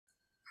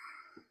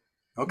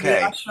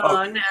Okay. Oh,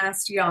 Yangshan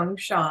asked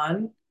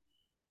Yangshan,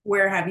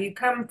 "Where have you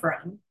come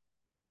from?"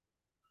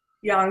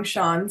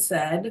 Yangshan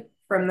said,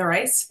 "From the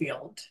rice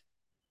field."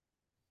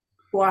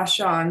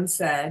 Huashan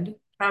said,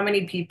 "How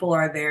many people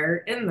are there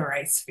in the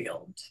rice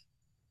field?"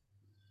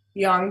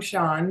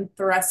 Yangshan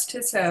thrust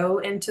his hoe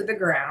into the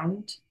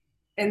ground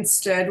and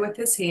stood with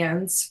his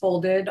hands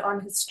folded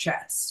on his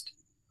chest.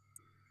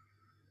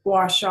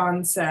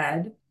 Huashan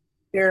said,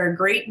 "There are a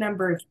great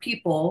number of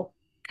people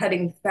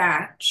cutting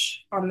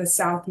thatch on the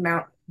South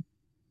Mountain."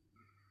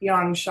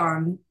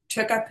 Yangshan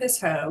took up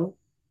his hoe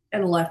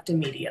and left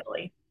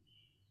immediately.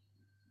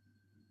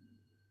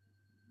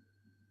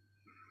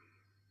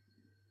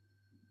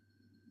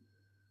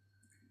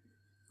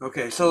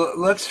 okay. So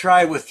let's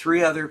try with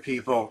three other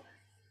people.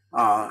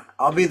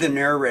 I'll be the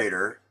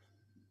narrator,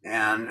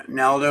 and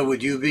Nelda,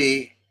 would you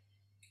be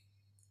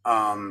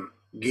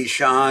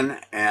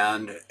Gishan,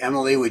 and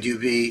Emily, would you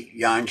be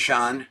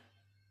Yanshan?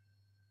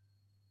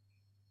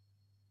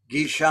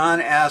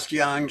 Gishan asked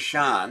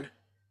Yangshan.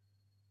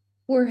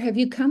 Where have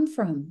you come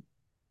from?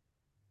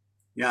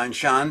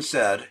 Yanshan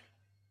said.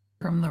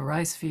 From the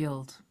rice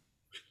field.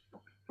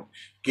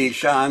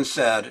 Gishan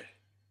said.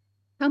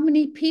 How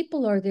many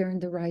people are there in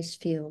the rice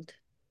field?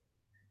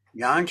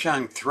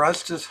 Yangshan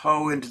thrust his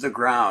hoe into the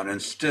ground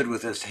and stood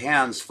with his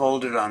hands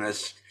folded on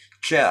his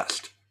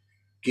chest.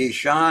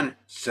 Gishan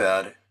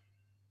said.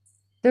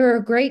 There are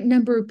a great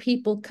number of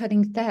people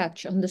cutting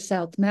thatch on the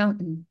South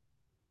Mountain.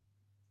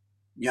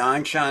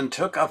 Yangshan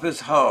took up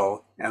his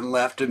hoe and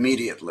left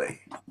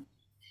immediately.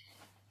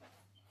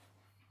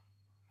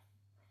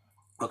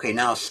 Okay,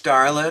 now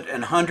Starlet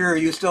and Hunter, are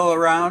you still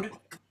around?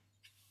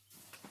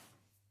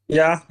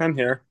 Yeah, I'm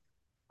here.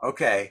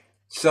 Okay,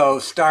 so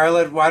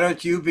Starlet, why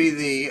don't you be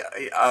the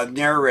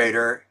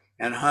narrator,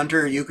 and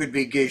Hunter, you could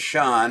be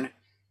Gishan,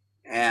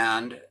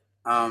 and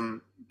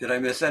did I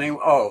miss any?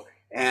 Oh,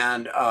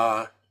 and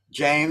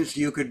James,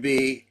 you could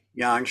be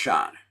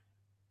Yangshan.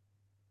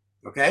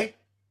 Okay?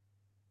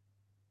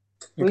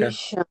 Okay.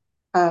 Rishan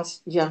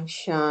asked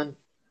Yangshan.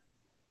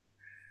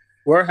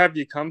 Where have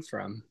you come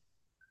from?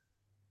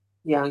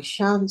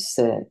 Yangshan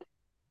said.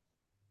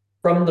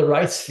 From the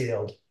rice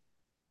field.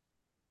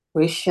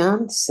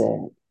 Rishan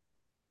said.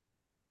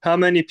 How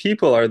many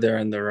people are there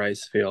in the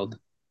rice field?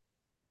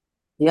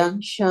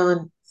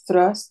 Yangshan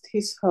thrust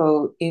his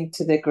hoe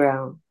into the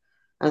ground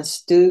and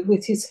stood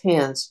with his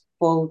hands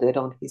folded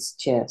on his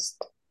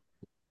chest.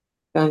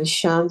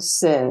 Yangshan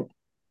said.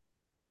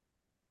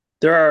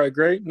 There are a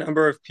great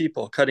number of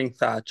people cutting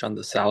thatch on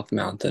the South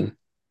Mountain.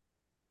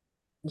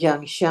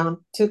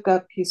 Yangshan took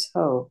up his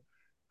hoe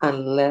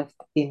and left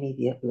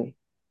immediately.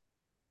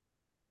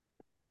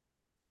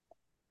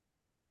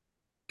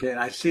 Okay, and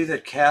I see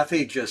that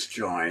Kathy just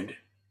joined.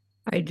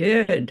 I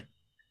did.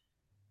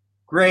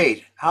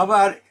 Great. How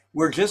about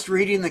we're just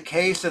reading the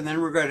case and then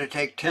we're going to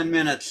take 10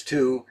 minutes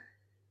to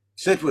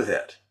sit with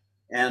it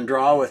and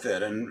draw with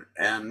it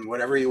and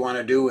whatever you want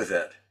to do with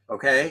it.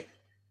 Okay?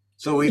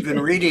 So we've been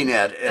reading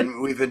it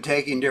and we've been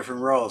taking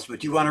different roles,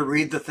 but you want to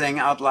read the thing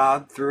out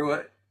loud through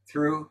it?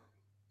 Through?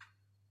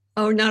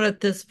 Oh, not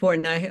at this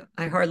point. I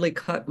hardly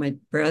caught my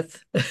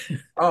breath.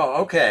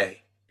 Oh,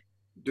 okay.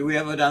 Do we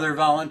have another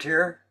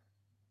volunteer?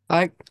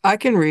 I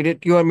can read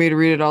it. You want me to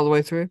read it all the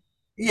way through?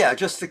 Yeah,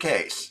 just the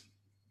case.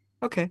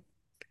 Okay.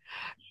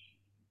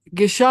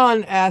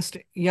 Gishan asked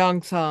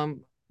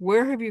Yangshan,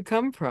 "Where have you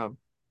come from?"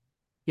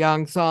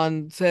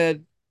 Yangshan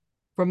said,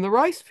 "From the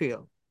rice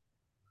field."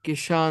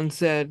 Gishan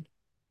said,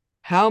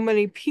 "How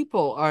many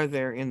people are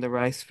there in the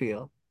rice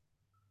field?"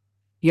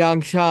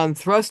 Yangshan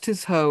thrust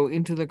his hoe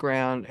into the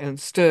ground and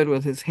stood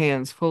with his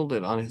hands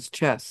folded on his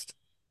chest.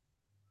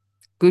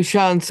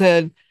 Gushan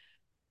said,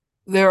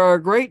 "There are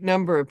a great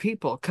number of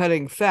people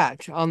cutting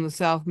thatch on the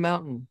South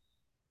Mountain."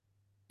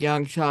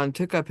 Yangshan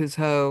took up his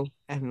hoe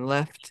and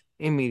left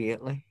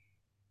immediately.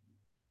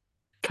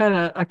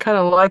 I kind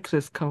of like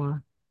this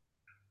koan.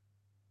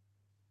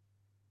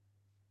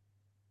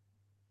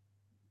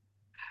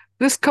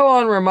 This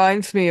koan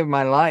reminds me of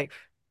my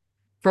life.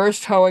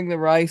 First hoeing the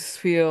rice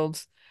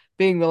fields,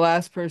 being the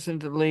last person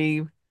to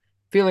leave,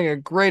 feeling a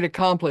great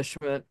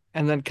accomplishment,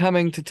 and then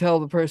coming to tell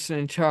the person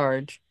in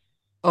charge,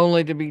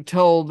 only to be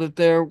told that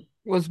there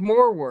was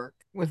more work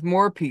with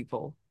more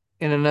people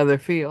in another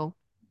field.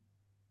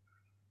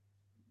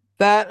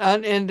 That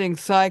unending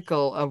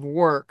cycle of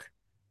work,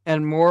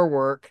 and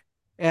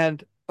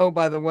oh,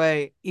 by the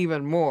way,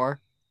 even more.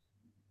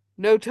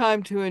 No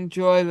time to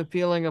enjoy the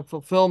feeling of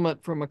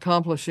fulfillment from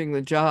accomplishing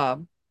the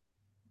job.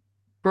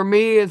 For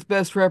me, it's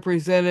best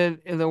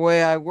represented in the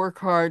way I work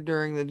hard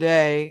during the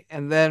day,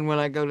 and then when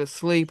I go to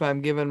sleep,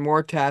 I'm given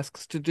more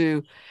tasks to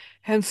do,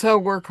 and so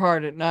work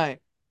hard at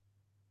night,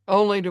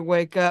 only to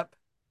wake up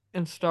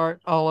and start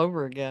all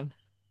over again.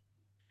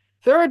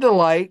 There are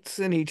delights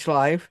in each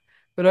life,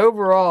 but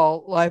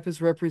overall, life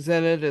is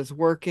represented as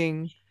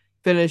working,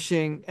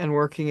 finishing, and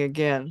working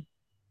again.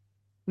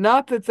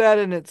 Not that that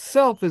in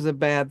itself is a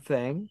bad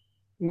thing.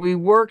 We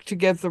work to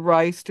get the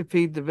rice to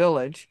feed the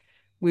village.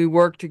 We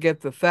work to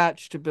get the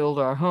thatch to build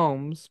our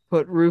homes,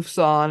 put roofs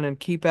on, and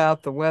keep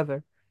out the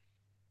weather.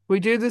 We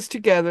do this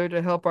together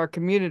to help our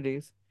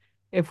communities.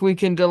 If we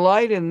can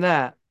delight in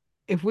that,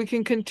 if we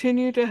can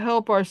continue to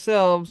help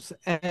ourselves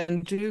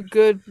and do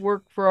good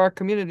work for our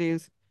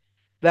communities,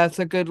 that's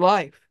a good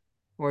life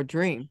or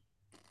dream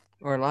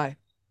or life.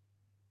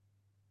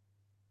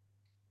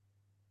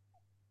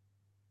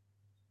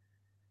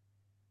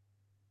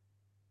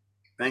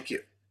 Thank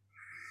you.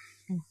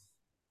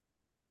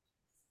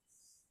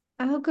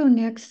 I'll go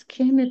next,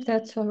 Kim, if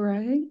that's all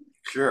right.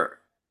 Sure.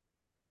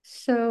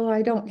 So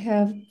I don't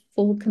have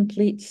full,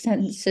 complete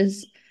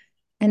sentences,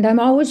 and I'm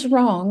always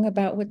wrong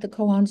about what the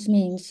koans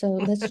mean. So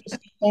let's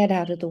just get that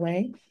out of the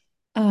way.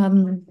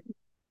 And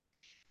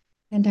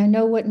I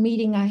know what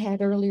meeting I had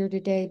earlier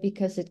today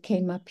because it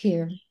came up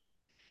here.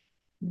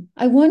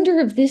 I wonder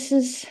if this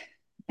is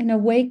an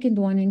awakened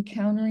one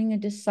encountering a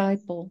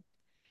disciple,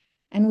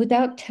 and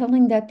without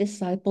telling that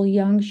disciple,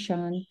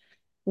 Yangshan,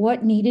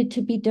 what needed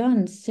to be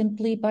done,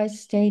 simply by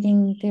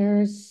stating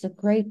there's a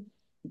great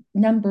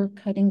number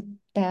cutting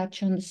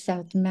thatch on the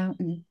South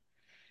Mountain.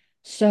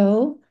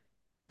 So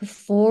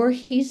before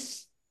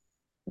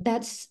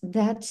that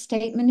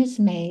statement is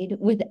made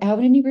without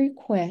any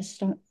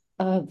request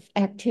of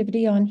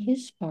activity on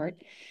his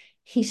part,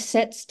 he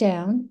sets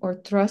down or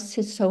thrusts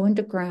his hoe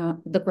into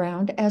the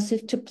ground as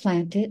if to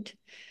plant it,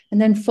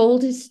 and then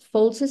folds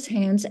his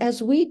hands,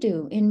 as we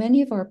do in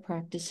many of our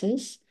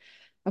practices,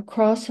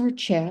 across our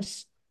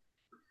chest,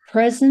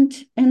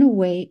 present and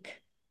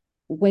awake,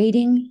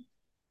 waiting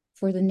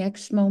for the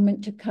next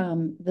moment to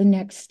come, the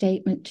next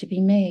statement to be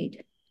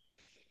made.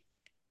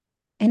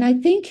 And I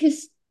think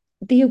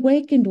the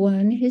awakened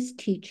one, his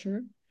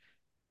teacher,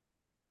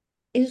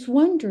 is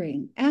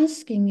wondering,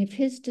 asking if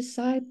his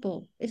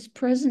disciple is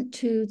present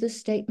to the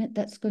statement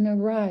that's going to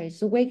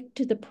arise, awake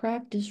to the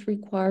practice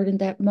required in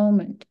that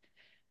moment,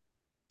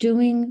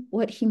 doing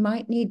what he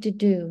might need to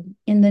do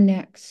in the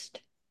next.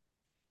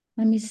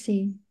 Let me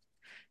see.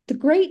 The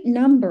great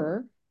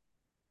number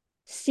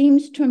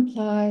seems to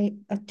imply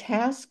a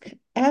task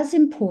as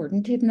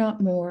important, if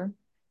not more,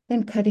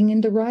 than cutting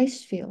in the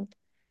rice field.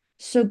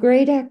 So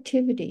great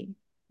activity,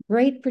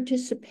 great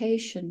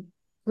participation,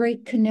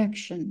 great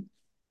connection.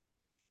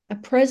 A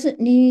present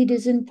need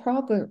is in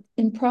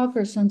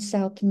progress on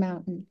South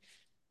Mountain.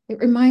 It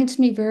reminds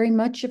me very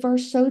much of our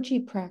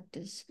Soji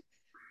practice.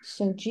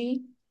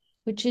 Soji,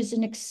 which is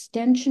an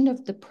extension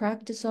of the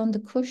practice on the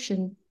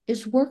cushion,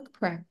 is work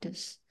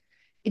practice.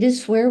 It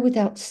is where,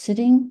 without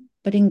sitting,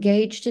 but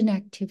engaged in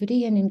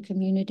activity and in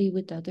community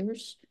with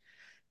others,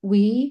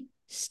 we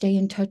stay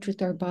in touch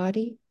with our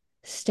body,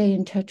 stay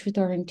in touch with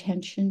our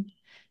intention,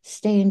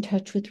 stay in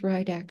touch with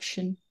right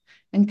action,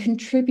 and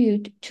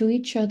contribute to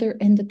each other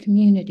and the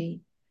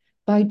community.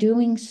 By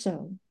doing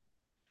so,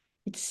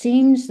 it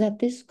seems that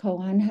this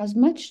koan has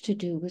much to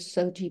do with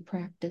Soji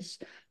practice,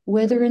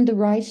 whether in the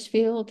rice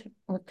field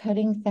or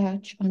cutting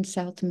thatch on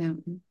South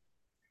Mountain.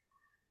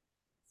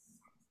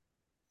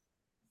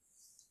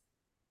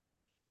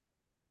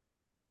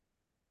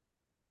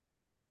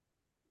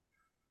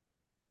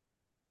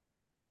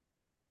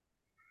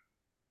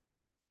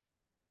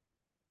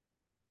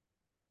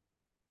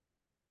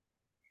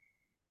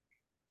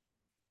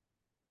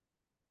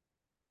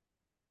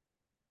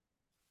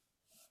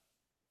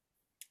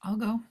 I'll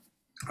go.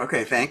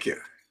 Okay, thank you.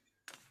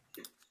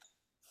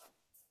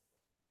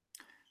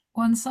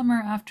 One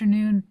summer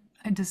afternoon,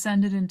 I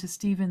descended into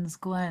Stevens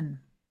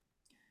Glen.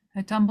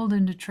 I tumbled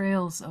into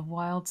trails of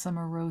wild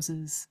summer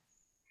roses,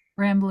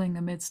 rambling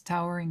amidst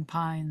towering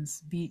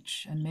pines,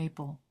 beech, and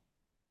maple.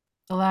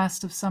 The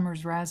last of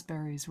summer's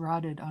raspberries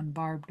rotted on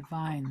barbed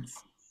vines.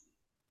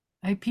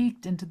 I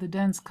peeked into the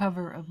dense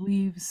cover of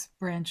leaves,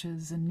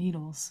 branches, and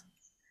needles,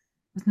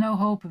 with no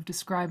hope of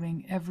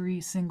describing every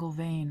single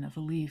vein of a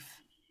leaf,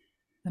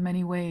 the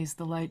many ways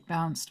the light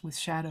bounced with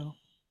shadow,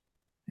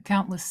 the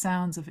countless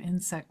sounds of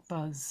insect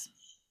buzz,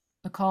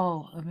 the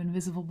call of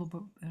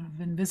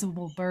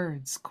invisible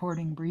birds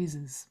courting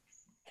breezes.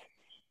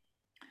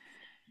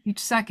 Each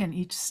second,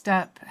 each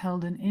step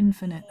held an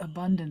infinite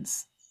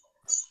abundance.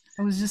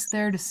 I was just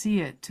there to see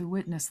it, to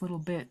witness little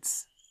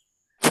bits.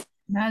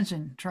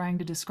 Imagine trying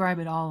to describe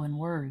it all in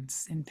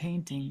words, in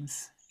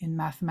paintings, in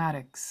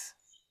mathematics.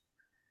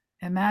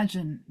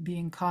 Imagine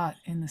being caught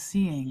in the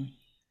seeing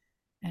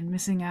and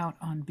missing out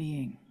on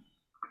being.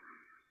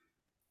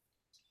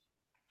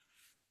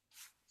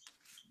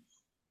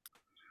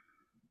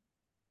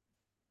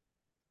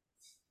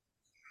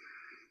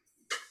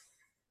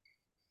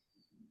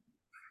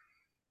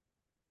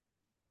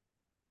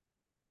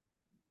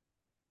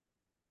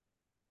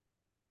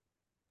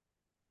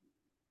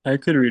 I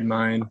could read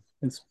mine.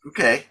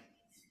 Okay.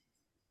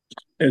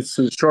 It's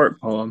a short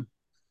poem.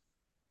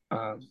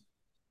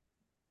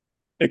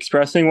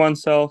 Expressing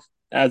oneself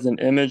as an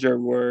image or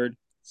word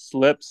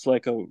slips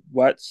like a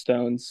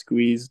whetstone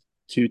squeezed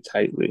too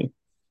tightly.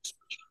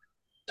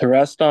 To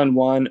rest on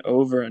one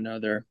over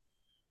another,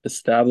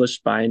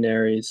 established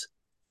binaries,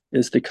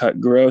 is to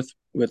cut growth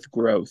with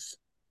growth.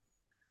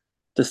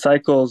 The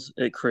cycles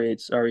it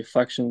creates are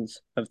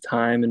reflections of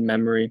time and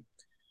memory,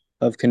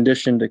 of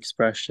conditioned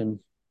expression.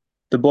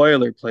 The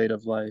boilerplate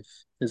of life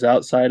is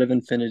outside of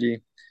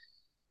infinity,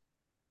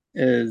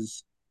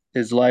 is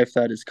life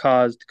that is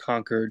caused,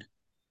 conquered,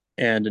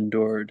 and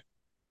endured.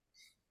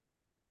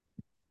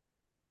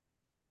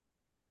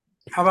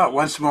 How about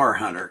once more,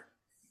 Hunter?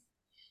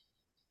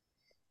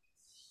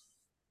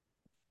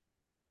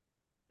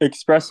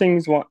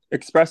 Expressing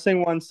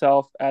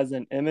oneself as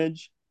an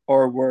image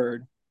or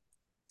word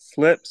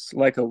slips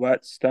like a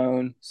wet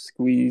stone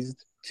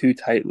squeezed too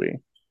tightly.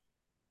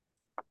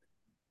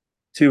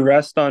 To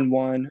rest on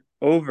one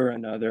over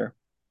another,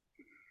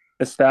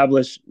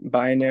 establish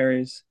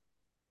binaries,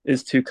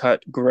 is to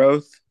cut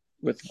growth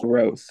with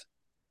growth.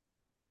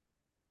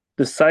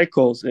 The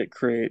cycles it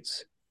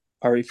creates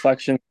are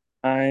reflections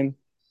of time,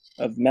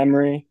 of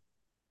memory,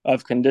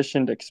 of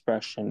conditioned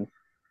expression.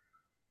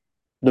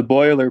 The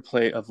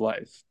boilerplate of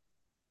life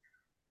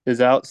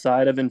is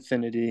outside of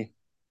infinity,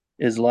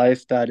 is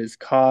life that is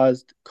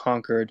caused,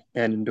 conquered,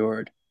 and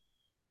endured.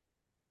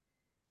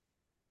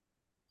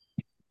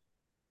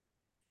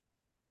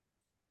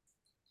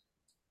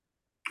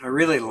 I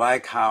really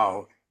like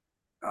how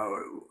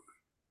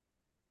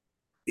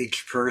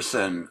each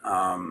person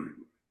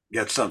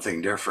gets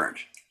something different.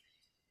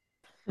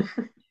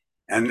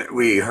 And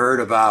we heard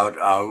about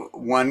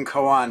one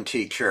koan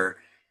teacher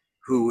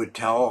who would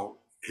tell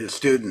his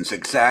students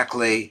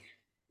exactly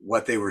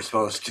what they were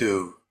supposed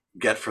to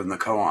get from the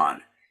koan,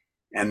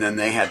 and then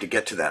they had to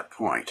get to that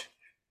point.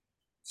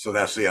 So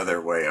that's the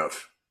other way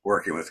of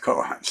working with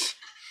koans.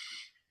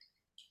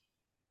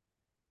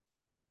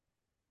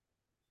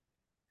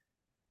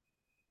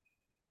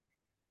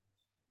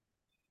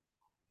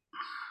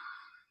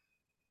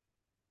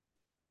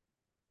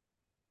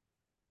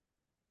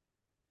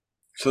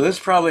 So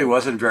this probably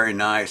wasn't very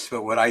nice,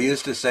 but what I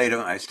used to say to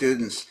my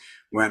students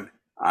when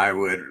I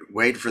would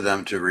wait for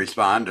them to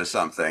respond to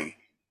something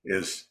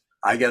is,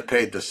 I get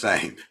paid the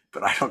same,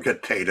 but I don't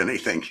get paid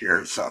anything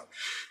here. So,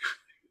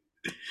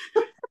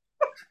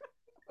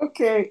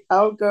 Okay,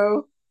 I'll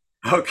go.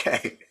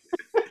 okay.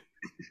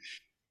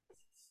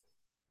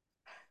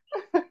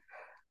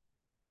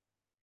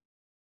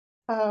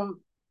 Um,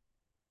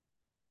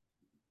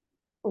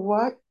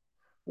 what?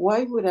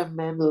 Why would a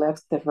man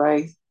left the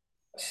rice?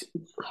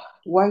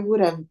 Why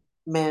would a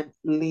man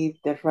leave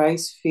the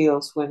rice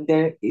fields when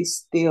there is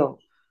still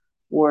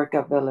work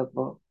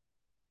available?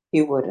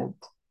 He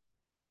wouldn't.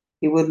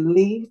 He would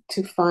leave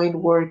to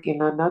find work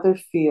in another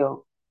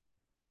field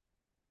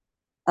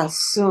as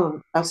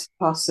soon as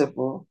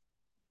possible.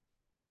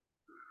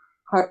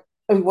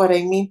 What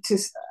I mean to,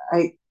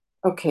 I,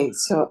 okay,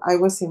 so I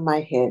was in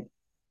my head.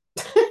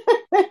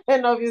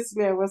 And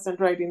obviously I wasn't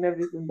writing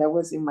everything that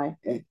was in my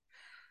head.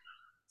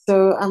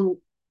 So I'm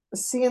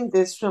seeing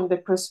this from the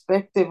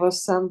perspective of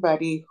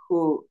somebody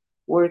who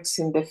works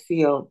in the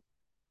field,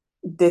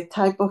 the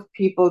type of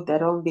people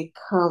that only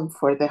come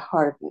for the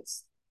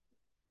harvest.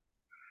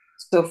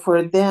 So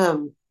for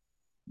them,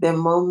 the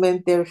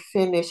moment they're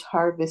finished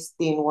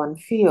harvesting one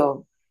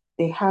field,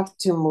 they have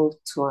to move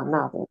to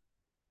another.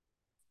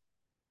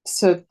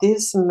 So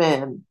this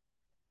man,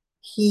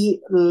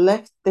 he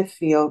left the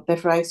field, the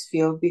rice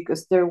field,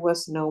 because there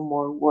was no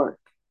more work.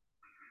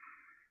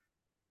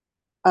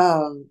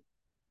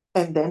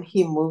 And then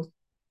he moved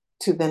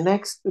to the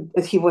next,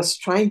 he was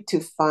trying to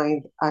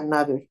find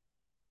another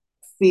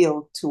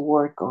field to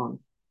work on.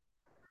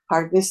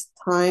 Harvest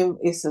time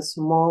is a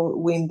small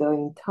window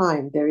in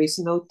time. There is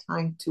no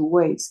time to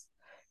waste.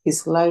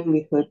 His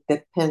livelihood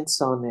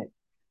depends on it.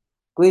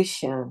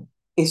 Wisham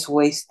is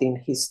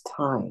wasting his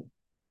time.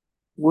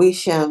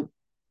 Wisham,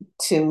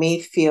 to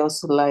me,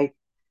 feels like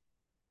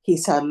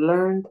he's a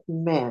learned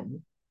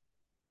man.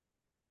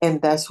 And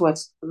that's what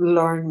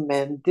learned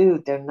men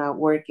do. They're not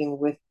working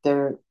with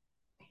their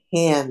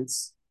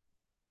hands.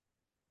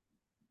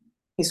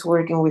 He's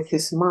working with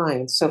his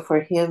mind. So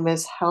for him,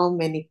 is how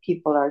many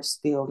people are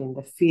still in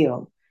the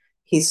field.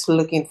 He's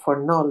looking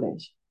for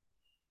knowledge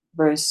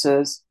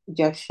versus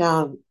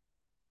Yangshan.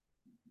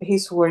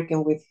 He's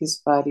working with his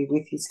body,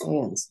 with his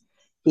hands.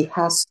 He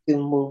has to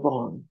move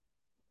on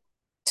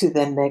to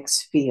the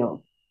next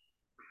field.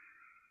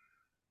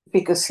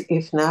 Because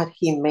if not,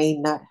 he may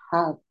not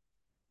have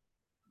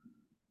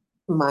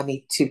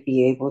money to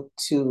be able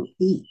to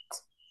eat.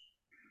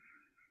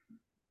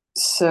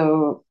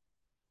 So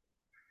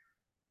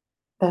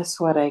that's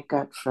what I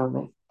got from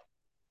it.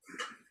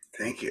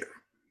 Thank you.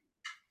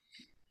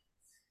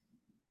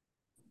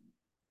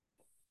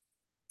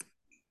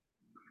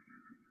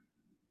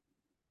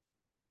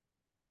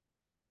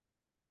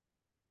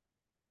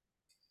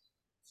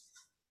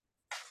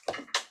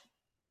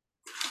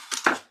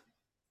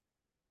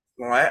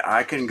 Well,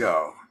 I can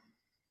go.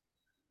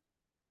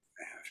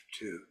 I have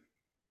to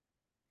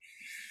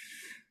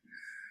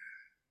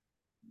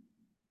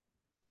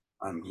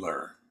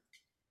unblur.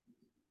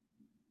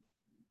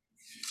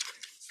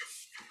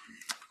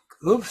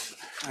 Oops,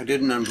 I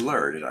didn't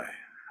unblur, did I?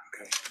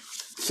 Okay.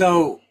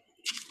 So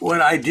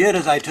what I did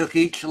is I took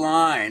each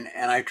line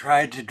and I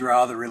tried to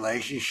draw the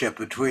relationship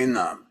between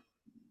them.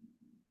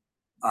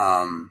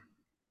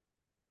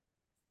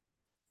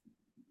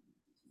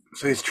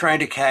 So he's trying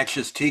to catch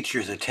his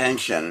teacher's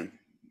attention.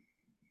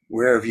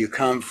 Where have you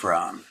come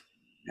from?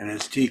 and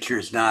his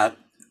teacher's not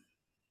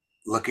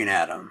looking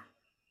at him.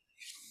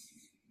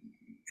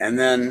 And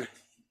then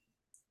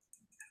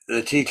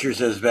the teacher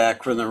says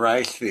back from the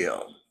rice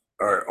field,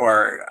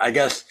 or I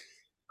guess,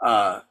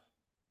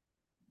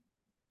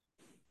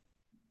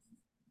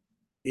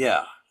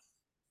 yeah,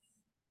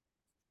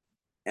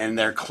 and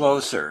they're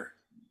closer.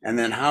 And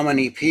then how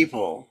many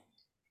people?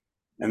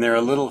 And they're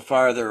a little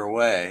farther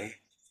away.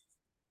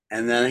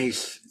 And then he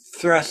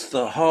thrusts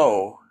the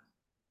hoe.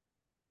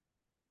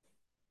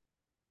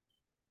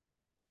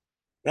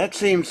 That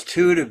seems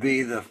too to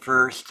be the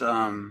first.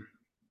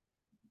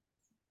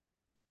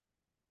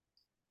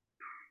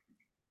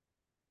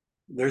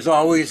 There's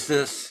always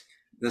this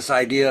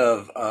idea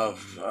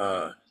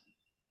of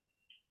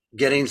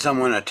getting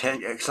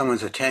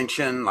someone's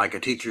attention, like a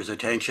teacher's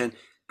attention,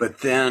 but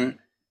then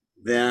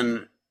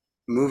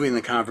moving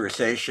the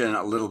conversation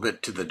a little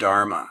bit to the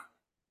Dharma.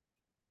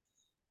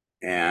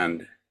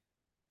 And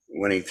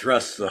when he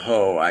thrusts the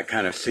hoe, I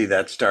kind of see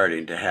that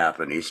starting to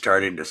happen. He's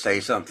starting to say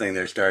something.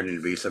 There's starting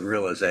to be some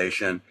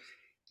realization,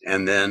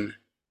 and then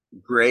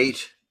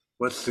great.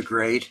 What's the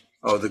great?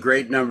 Oh, the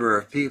great number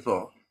of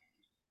people.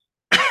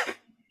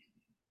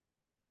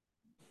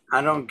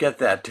 I don't get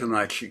that too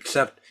much,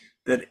 except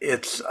that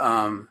it's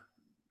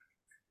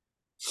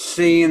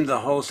seeing the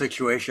whole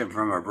situation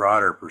from a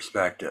broader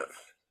perspective.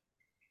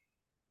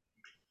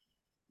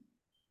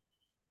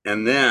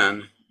 And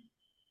then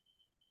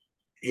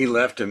he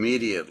left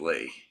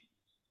immediately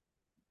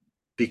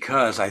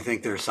because I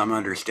think there's some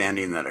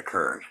understanding that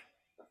occurred.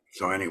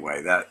 So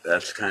anyway,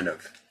 that's kind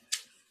of.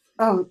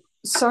 Oh,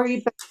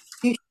 sorry, but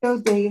you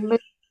showed the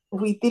image.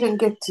 We didn't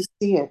get to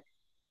see it.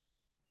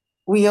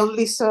 We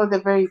only saw the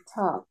very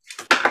top.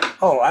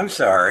 Oh, I'm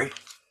sorry.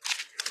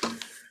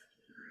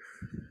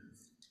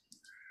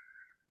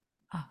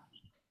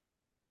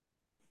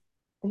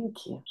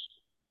 Thank you.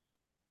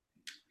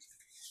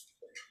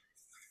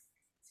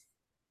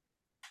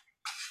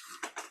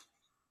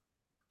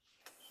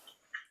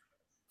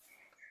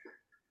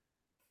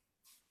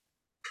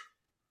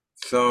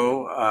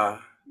 So I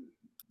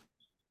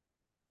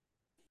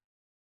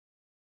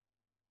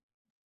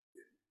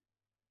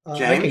can,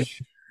 James,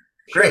 sure.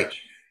 great.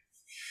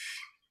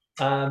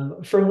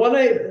 From what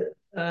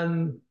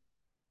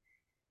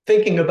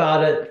thinking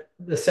about it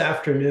this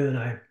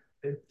afternoon,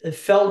 it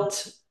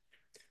felt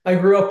I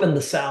grew up in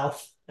the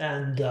South,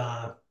 and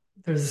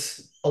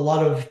there's a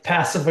lot of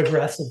passive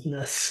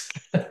aggressiveness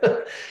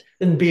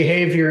in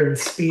behavior and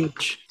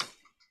speech.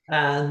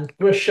 And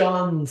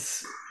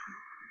Grishan's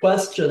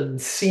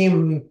questions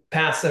seem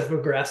passive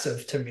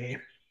aggressive to me.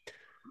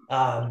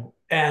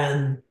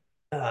 And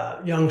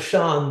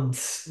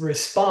Yangshan's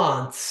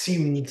response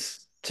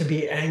seems to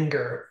be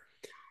anger.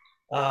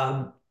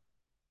 Um,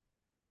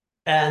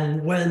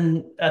 and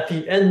when at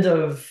the end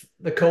of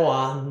the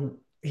koan,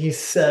 he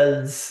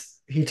says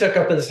he took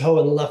up his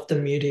hoe and left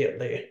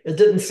immediately. It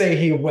didn't say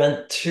he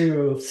went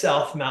to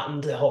South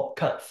Mountain to help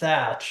cut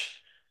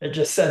thatch. It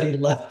just said he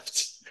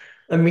left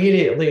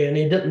immediately and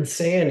he didn't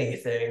say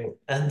anything.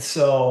 And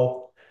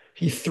so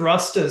he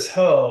thrust his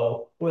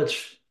hoe,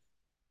 which,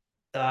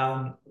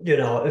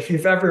 if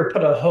you've ever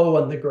put a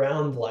hoe in the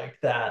ground like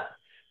that,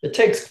 it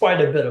takes quite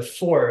a bit of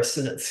force.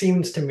 And it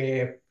seems to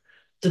me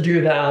to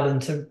do that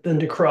and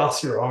to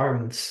cross your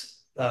arms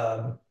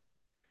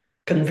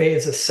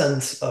conveys a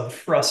sense of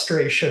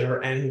frustration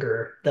or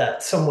anger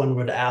that someone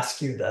would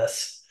ask you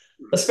this,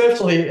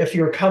 especially if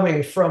you're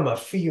coming from a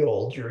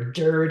field, you're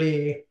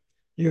dirty,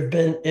 you've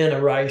been in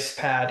a rice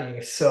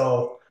paddy.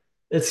 So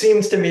it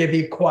seems to me to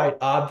be quite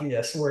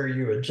obvious where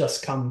you had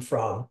just come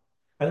from.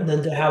 And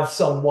then to have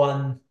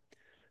someone,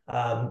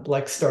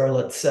 like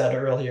Starlet said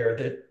earlier,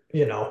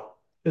 that,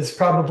 is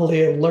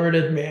probably a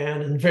learned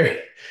man and very,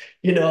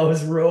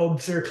 his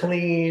robes are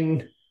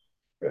clean.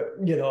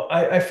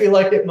 I feel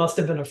like it must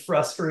have been a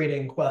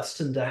frustrating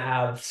question to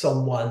have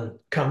someone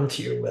come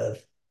to you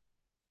with.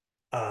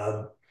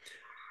 Um,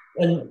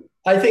 and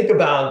I think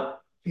about,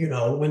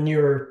 when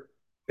you're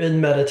in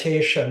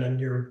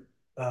meditation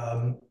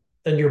um,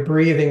 and you're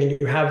breathing and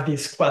you have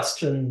these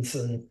questions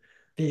and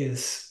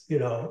these,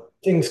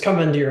 things come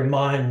into your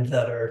mind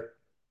that are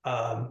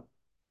um,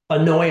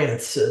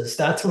 annoyances.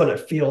 That's what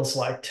it feels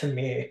like to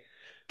me,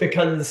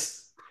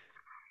 because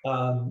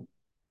um,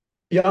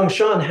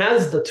 Yangshan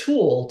has the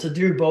tool to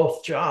do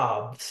both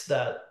jobs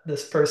that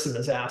this person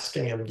is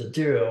asking him to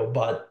do,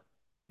 but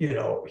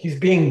he's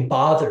being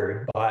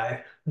bothered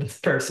by this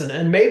person.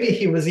 And maybe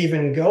he was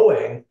even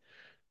going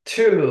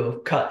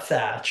to cut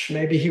thatch.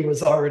 Maybe he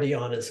was already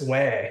on his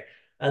way,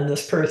 and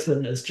this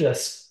person is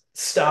just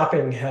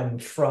stopping him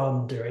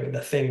from doing the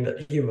thing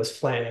that he was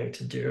planning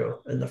to do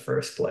in the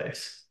first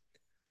place.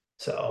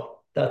 So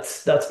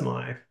that's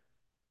my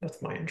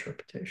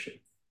interpretation.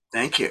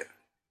 Thank you.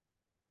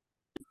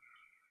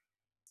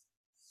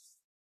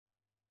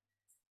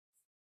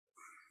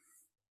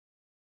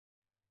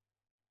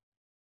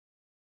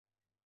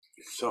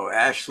 So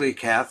Ashley,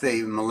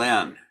 Kathy,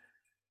 Malen,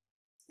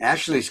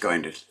 Ashley's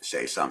going to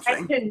say I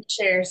something. can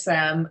share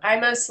some. I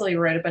mostly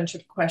wrote a bunch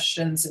of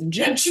questions and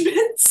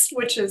judgments,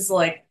 which is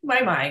like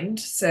my mind,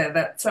 so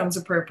that sounds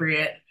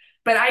appropriate.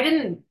 But I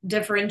didn't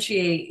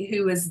differentiate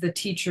who is the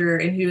teacher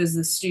and who is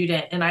the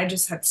student. And I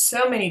just had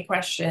so many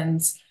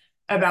questions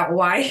about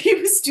why he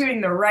was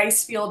doing the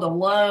rice field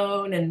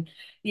alone and,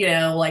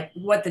 like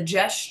what the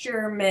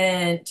gesture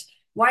meant.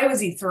 Why was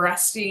he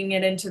thrusting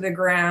it into the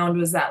ground?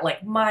 Was that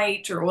like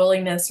might or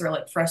willingness or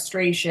like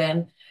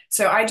frustration?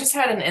 So I just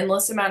had an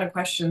endless amount of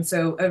questions.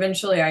 So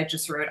eventually I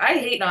just wrote, I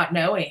hate not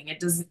knowing. It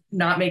does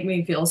not make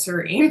me feel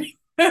serene.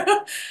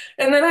 And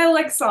then I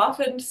like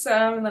softened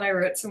some and then I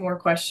wrote some more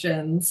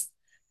questions.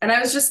 And I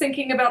was just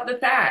thinking about the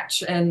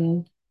thatch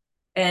and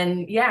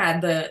yeah,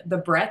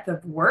 the breadth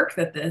of work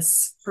that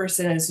this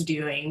person is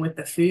doing with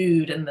the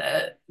food and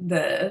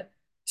the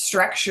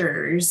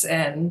structures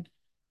and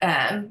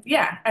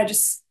yeah, I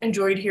just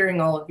enjoyed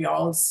hearing all of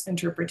y'all's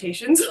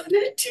interpretations on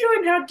it too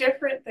and how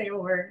different they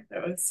were.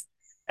 That was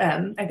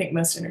I think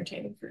most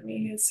entertaining for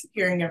me is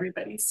hearing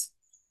everybody's.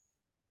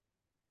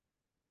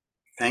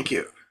 Thank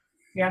you.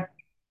 Yeah.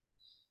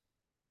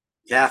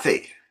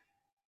 Kathy.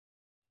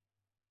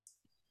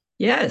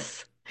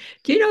 Yes.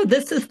 Do you know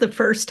this is the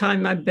first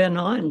time I've been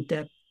on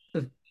Depth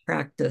of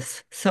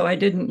Practice, so I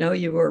didn't know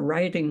you were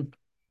writing.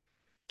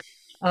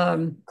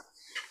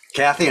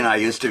 Kathy and I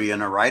used to be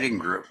in a writing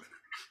group.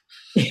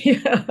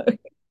 Yeah,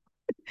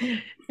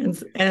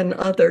 and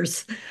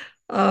others.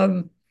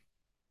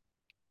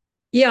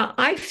 Yeah,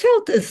 I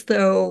felt as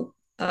though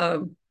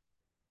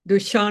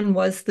Dushan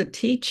was the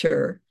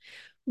teacher,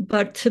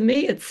 but to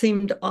me it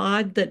seemed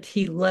odd that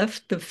he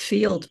left the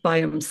field by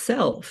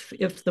himself.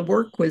 If the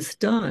work was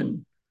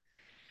done,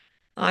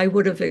 I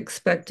would have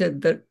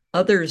expected that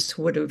others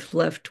would have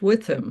left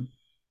with him.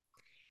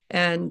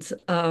 And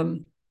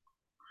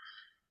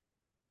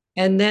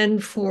then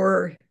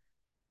for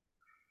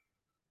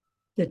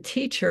the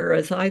teacher,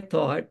 as I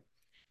thought,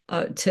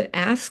 to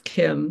ask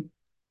him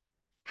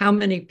how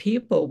many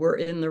people were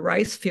in the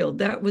rice field,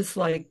 that was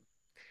like,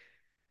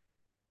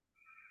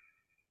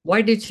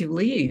 why did you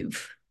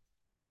leave?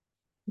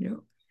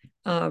 You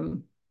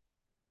know,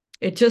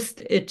 it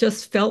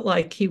just felt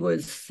like he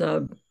was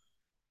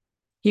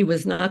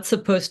not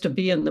supposed to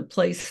be in the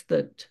place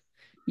that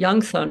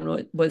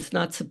Yangshan was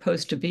not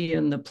supposed to be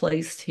in the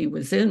place he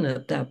was in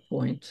at that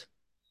point.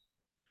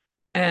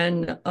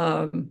 And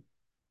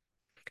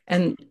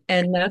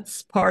and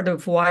that's part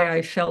of why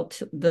I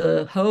felt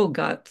the hoe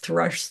got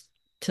thrust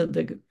to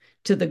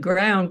the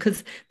ground,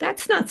 because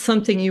that's not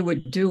something you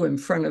would do in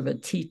front of a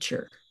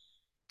teacher,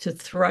 to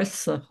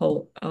thrust a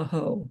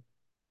hoe.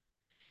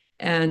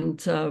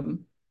 And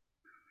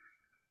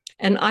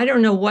I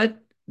don't know what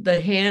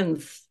the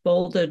hands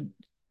folded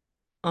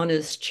on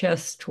his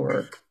chest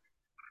were.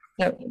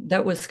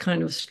 That was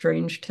kind of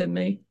strange to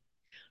me.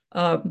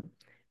 Um,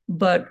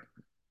 but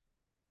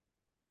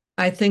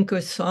I think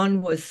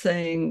Hassan was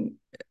saying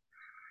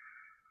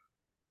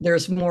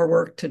there's more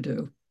work to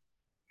do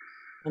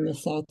on the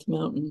South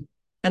Mountain.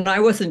 And I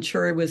wasn't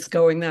sure he was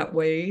going that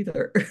way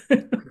either.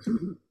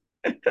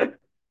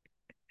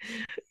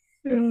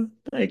 Yeah,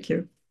 thank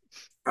you.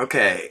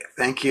 Okay,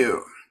 thank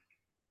you.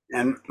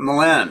 And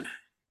Mylène.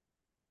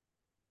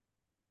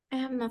 I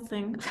have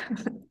nothing.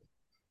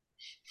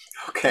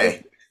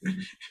 Okay.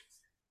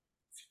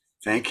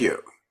 Thank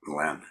you,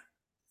 Mylène.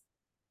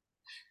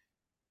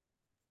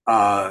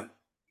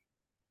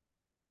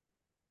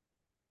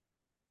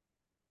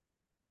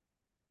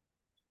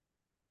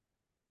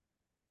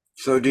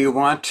 So do you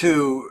want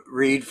to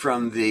read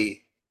from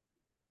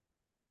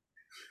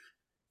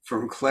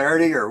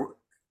clarity or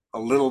a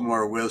little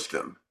more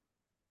wisdom?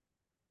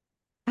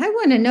 I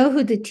want to know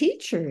who the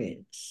teacher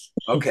is.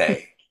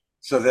 Okay,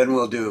 so then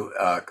we'll do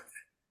a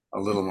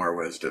little more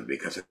wisdom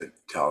because it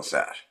tells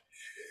that.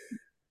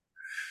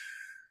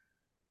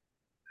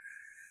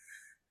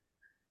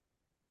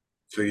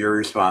 So you're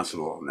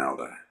responsible,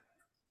 Nelda.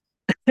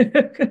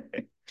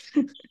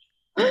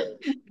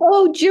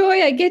 Oh,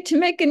 joy, I get to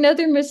make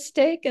another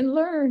mistake and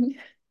learn.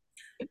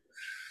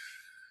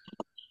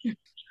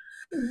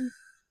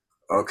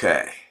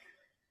 Okay.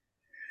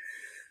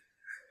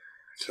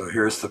 So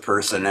here's the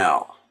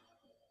personnel.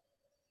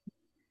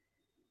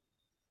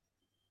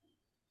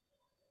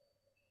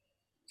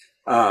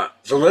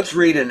 So let's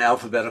read in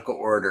alphabetical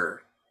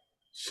order.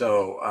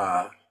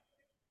 So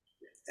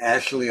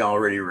Ashley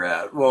already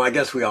read. Well, I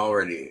guess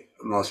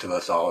most of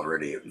us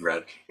already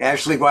read.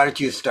 Ashley, why don't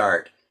you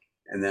start?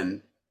 And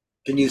then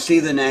can you see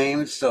the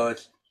names? So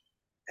it's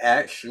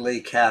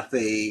Ashley,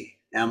 Kathy,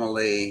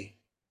 Emily,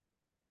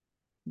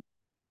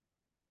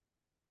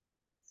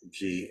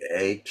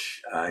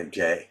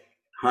 G-H-I-J,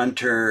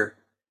 Hunter,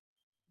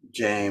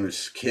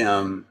 James,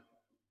 Kim,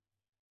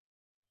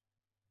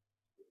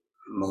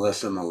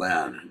 Melissa,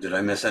 Mylène. Did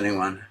I miss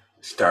anyone?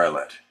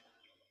 Starlet.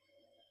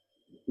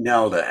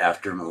 Nelda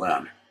after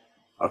Mylène.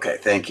 Okay,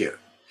 thank you.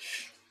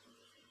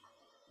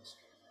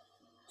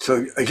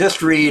 So I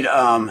just read,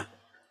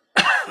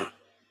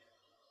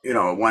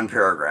 one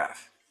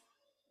paragraph.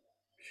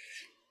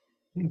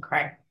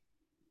 Okay.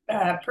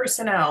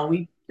 Personnel,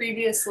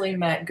 previously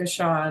met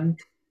Gashan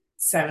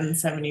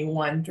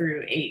 771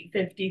 through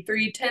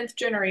 853, 10th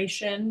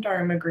generation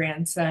Dharma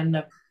grandson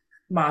of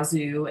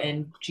Mazu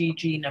and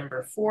Gigi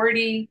number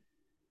 40,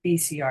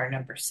 BCR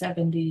number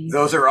 70.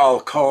 Those are all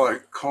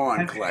koan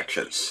Okay.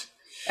 collections.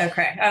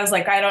 Okay. I was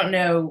like, I don't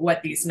know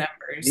what these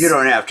numbers You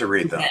don't have to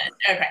read them. meant.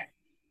 Okay.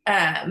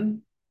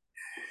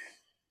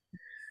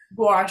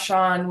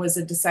 Guashan was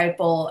a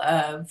disciple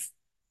of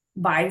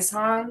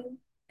Baizhang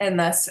and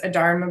thus a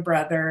Dharma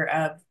brother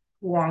of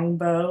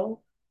Huangbo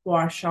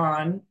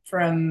Guashan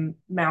from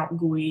Mount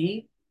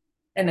Gui,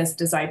 and his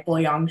disciple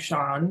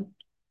Yangshan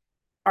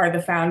are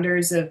the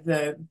founders of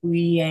the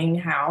Guiyang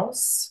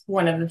House,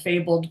 one of the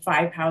fabled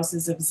five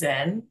houses of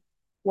Zen.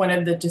 One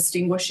of the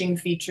distinguishing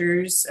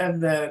features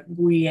of the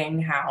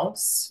Guiyang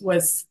House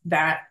was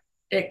that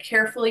it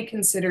carefully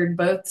considered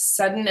both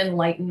sudden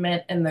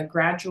enlightenment and the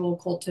gradual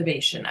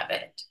cultivation of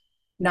it,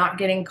 not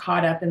getting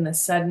caught up in the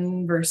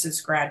sudden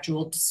versus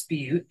gradual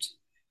dispute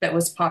that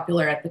was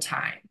popular at the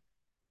time.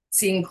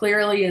 Seeing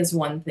clearly is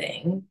one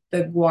thing,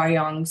 the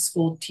Guiyang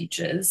school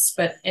teaches,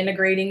 but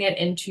integrating it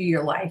into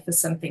your life is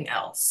something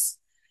else.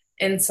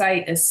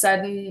 Insight is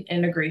sudden,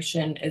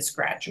 integration is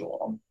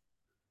gradual.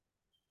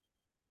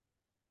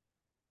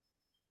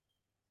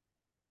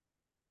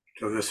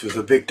 So this was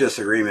a big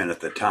disagreement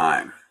at the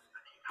time.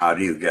 How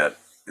do you get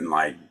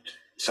enlightened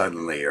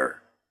suddenly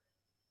or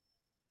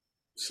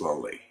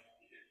slowly?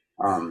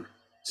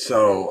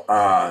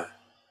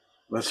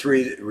 Let's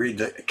read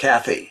the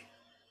Kathy.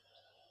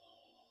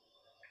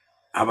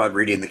 How about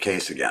reading the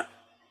case again?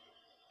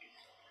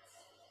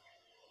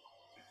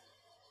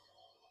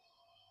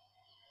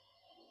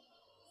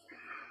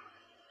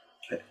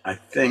 I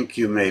think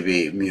you may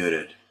be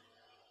muted.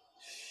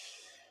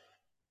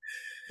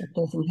 That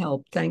doesn't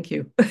help. Thank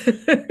you.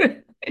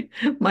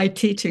 My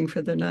teaching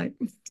for the night.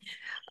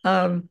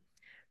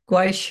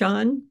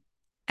 Guaishan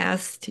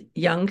asked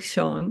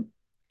Yangshan,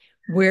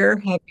 "Where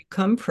have you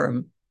come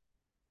from?"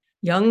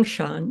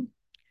 Yangshan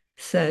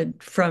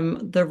said,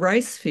 "From the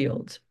rice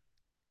field."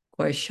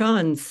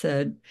 Guaishan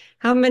said,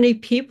 "How many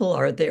people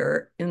are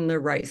there in the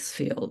rice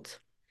field?"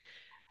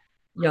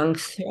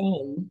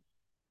 Yangshan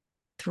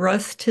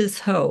thrust his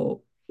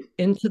hoe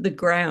into the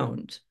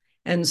ground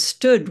and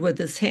stood with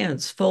his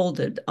hands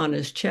folded on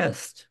his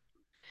chest.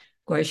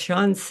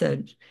 Guaishan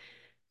said,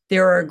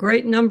 "There are a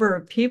great number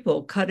of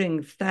people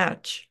cutting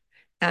thatch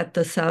at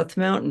the South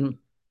Mountain."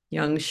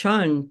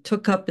 Yangshan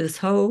took up his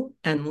hoe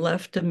and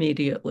left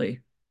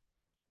immediately.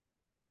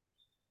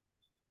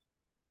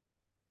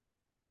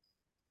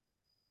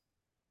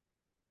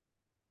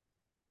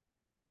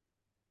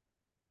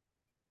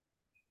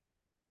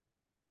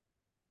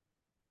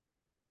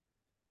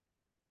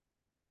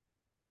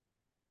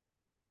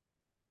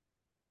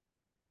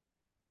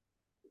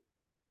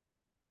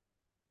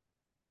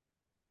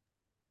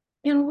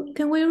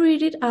 Can we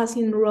read it as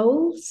in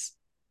rows?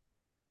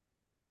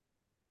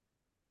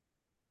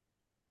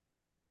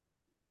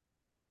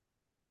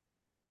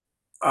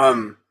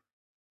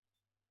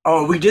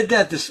 Oh, we did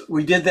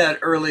that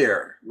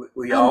earlier.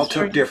 We all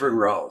took different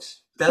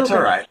roles. That's Okay.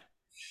 all right.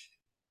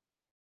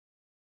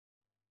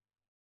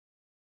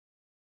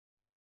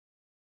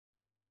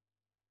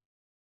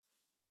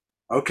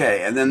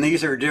 Okay, and then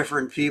these are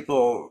different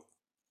people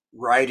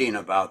writing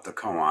about the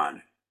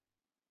koan.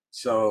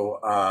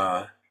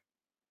 So,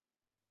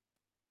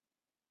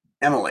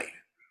 Emily.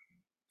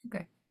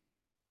 Okay.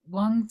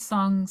 Wang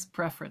Song's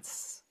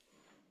preface.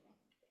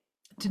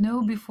 To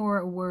know before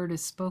a word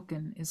is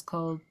spoken is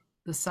called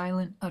the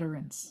silent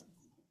utterance.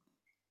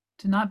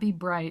 To not be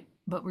bright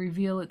but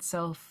reveal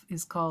itself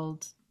is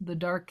called the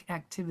dark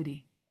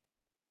activity.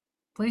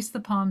 Place the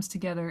palms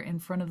together in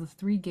front of the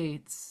three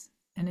gates,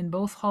 and in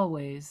both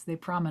hallways they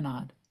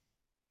promenade.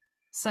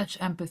 Such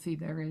empathy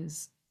there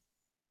is.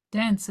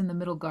 Dance in the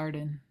middle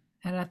garden,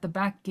 and at the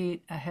back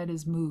gate a head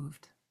is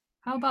moved.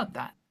 How about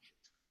that?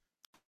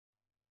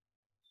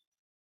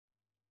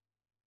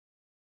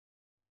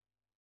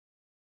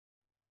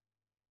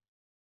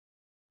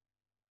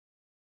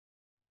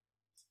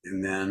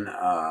 And then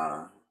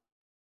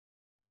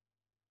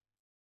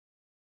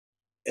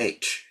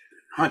H,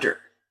 Hunter.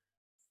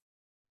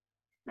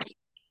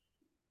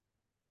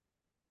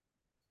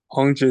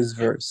 Hongzhi's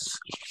verse.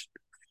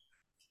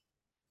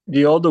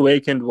 The old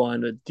awakened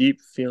one with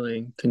deep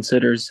feeling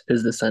considers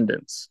his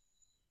descendants,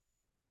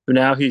 who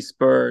now he's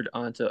spurred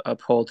on to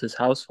uphold his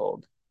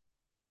household.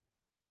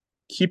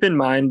 Keep in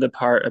mind the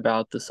part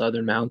about the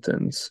southern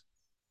mountains.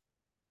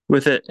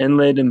 With it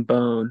inlaid in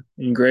bone,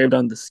 engraved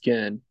on the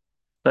skin,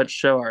 let's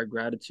show our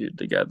gratitude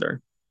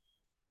together.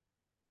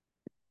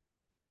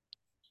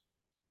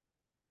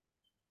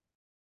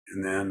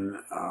 And then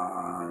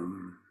I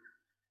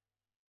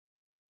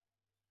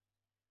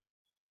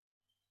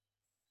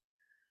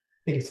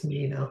think it's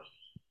me now.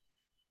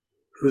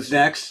 who's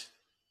next?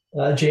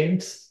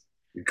 James.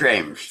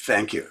 James,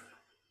 thank you.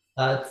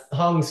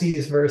 Hong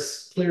Zi's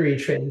verse, Cleary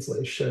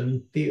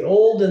translation. The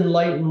old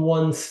enlightened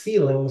one's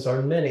feelings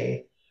are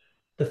many.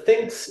 The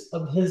thinks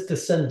of his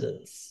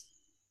descendants.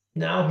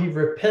 Now he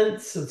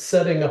repents of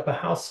setting up a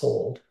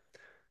household.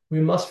 We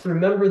must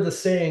remember the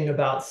saying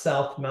about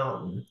South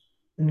Mountain.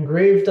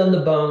 Engraved on the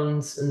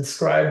bones,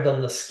 inscribed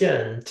on the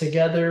skin,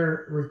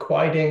 together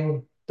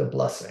requiting the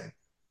blessing.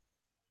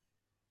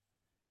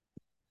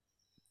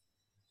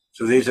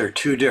 So these are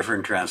two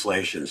different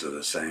translations of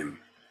the same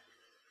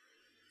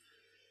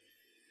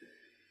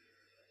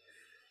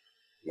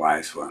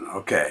wise one.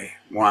 Okay,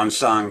 Wan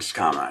Song's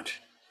comment.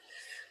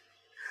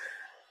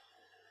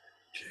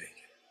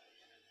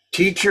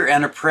 Teacher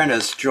and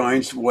apprentice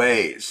joins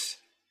ways.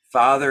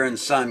 Father and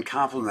son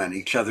complement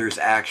each other's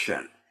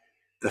action.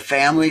 The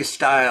family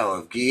style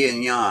of Gi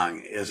and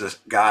Yang is a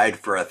guide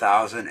for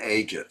 1,000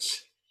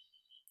 ages.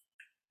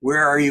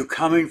 Where are you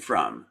coming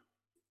from?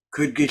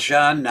 Could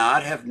Gishan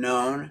not have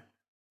known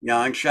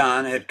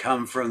Yangshan had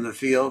come from the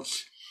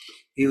fields?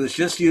 He was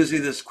just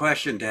using this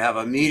question to have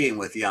a meeting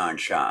with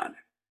Yangshan.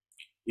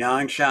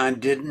 Yangshan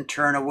didn't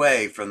turn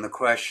away from the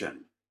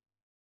question.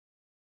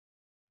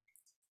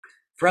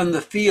 From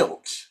the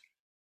fields.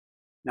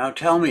 Now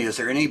tell me, is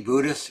there any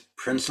Buddhist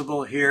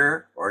principle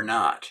here or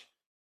not?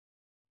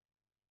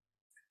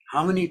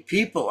 How many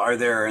people are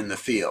there in the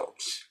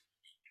fields?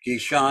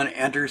 Gishan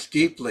enters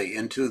deeply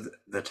into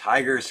the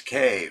tiger's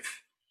cave.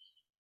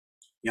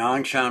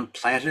 Yangshan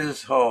planted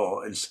his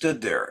hoe and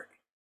stood there,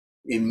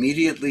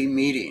 immediately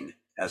meeting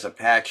as a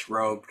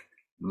patch-robed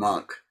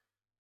monk.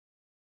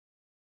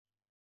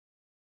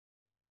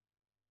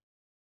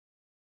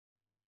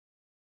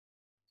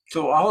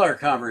 So all our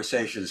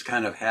conversations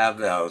kind of have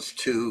those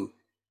two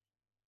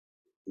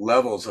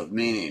levels of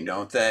meaning,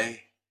 don't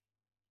they?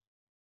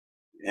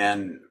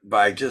 And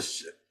by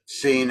just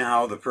seeing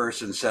how the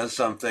person says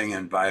something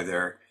and by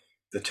the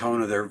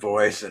tone of their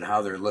voice and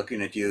how they're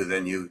looking at you,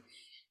 then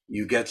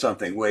you get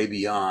something way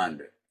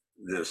beyond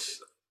this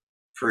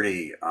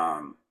pretty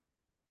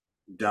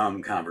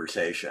dumb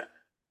conversation,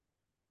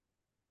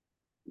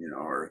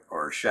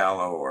 or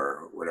shallow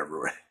or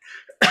whatever.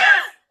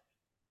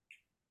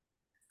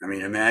 I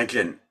mean,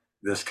 imagine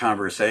this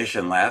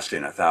conversation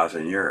lasting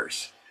 1,000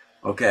 years.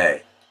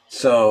 Okay,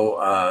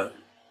 so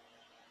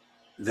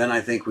then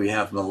I think we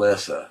have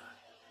Melissa.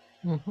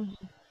 Mm-hmm.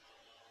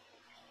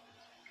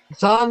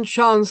 Zan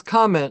Shan's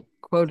comment,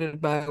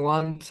 quoted by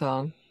Wan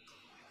Song.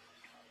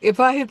 If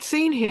I had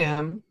seen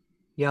him,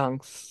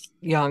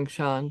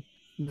 Yangshan,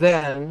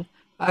 then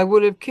I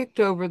would have kicked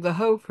over the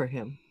hoe for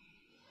him.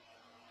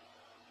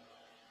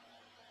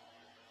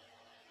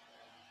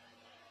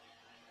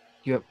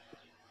 Yep.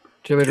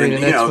 Do you want me to read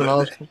And the next one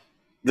also?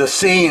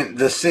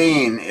 the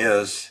scene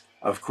is,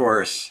 of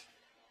course,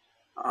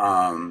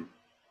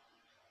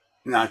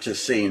 not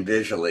just seeing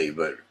visually,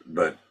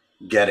 but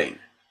getting.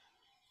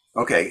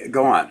 Okay,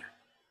 go on.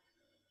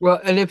 Well,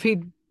 and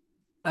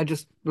I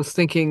just was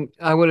thinking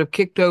I would have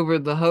kicked over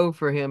the hoe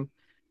for him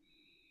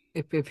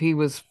if he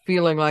was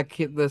feeling like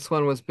this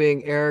one was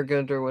being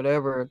arrogant or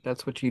whatever.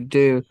 That's what you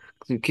do.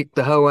 Because you kick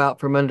the hoe out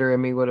from under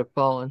him, he would have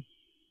fallen.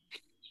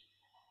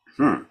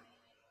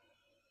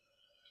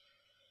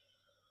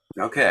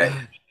 Okay.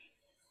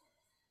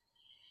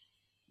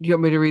 Do you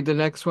want me to read the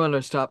next one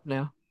or stop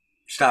now?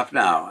 Stop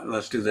now.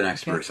 Let's do the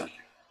next person.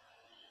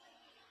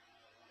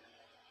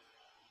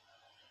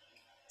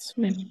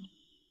 Do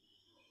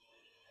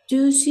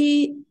you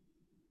see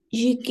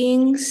Ji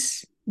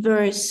King's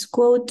verse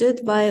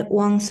quoted by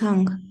Wang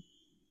Sang?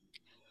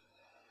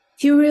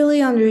 Do you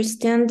really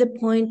understand the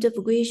point of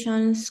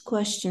Guishan's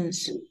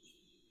questions?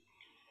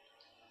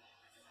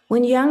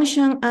 When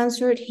Yangshan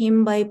answered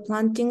him by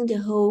planting the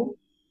hoe,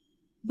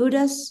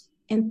 Buddhas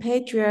and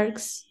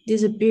patriarchs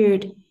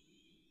disappeared.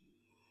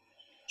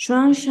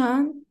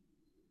 Shuangshan,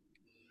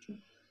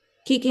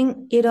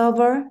 kicking it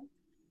over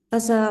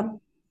as a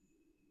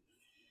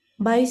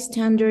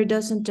bystander,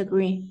 doesn't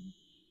agree.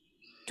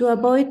 To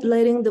avoid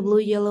letting the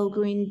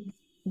blue-yellow-green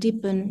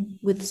deepen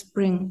with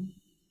spring.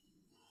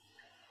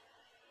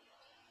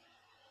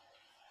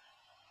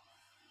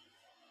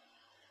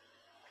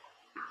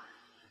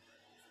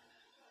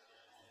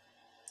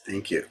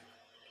 Thank you.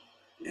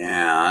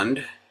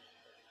 And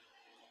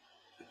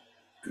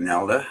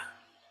Nelda?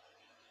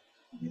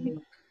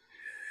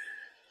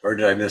 Or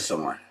did I miss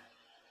someone?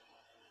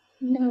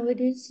 No, it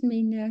is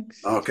me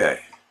next. Okay.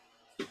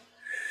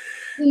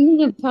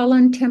 Reading of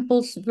Fallen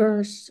Temple's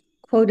verse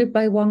quoted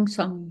by Wang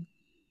Song.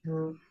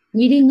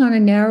 Meeting on a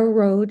narrow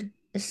road,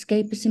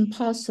 escape is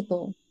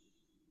impossible.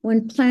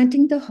 When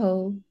planting the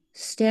hoe,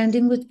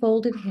 standing with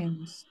folded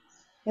hands,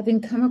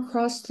 having come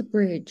across the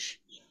bridge,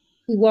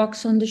 he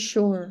walks on the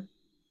shore,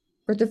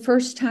 for the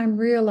first time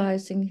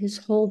realizing his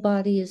whole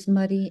body is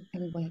muddy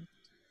and wet.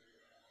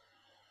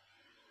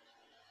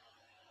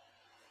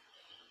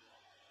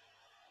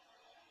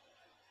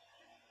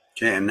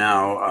 Okay, and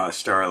now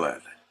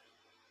Starlet.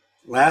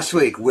 Last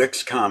week,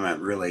 Wick's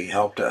comment really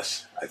helped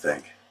us, I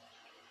think.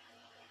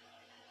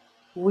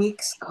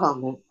 Wick's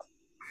comment.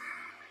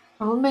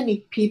 How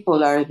many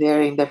people are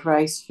there in the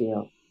rice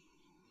field?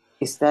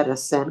 Is that a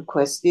Zen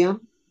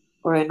question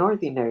or an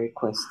ordinary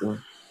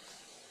question?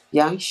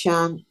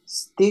 Yangshan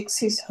sticks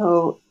his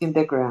hoe in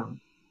the ground,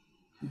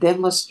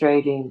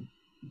 demonstrating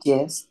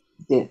just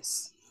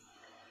this.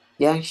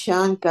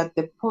 Yangshan got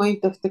the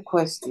point of the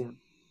question.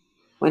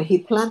 When he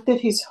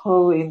planted his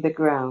hoe in the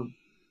ground,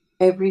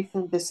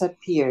 everything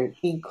disappeared,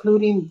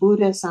 including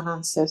Buddhas and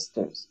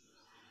ancestors.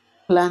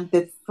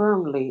 Planted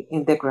firmly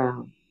in the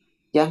ground,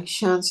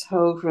 Yangshan's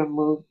hoe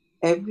removed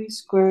every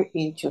square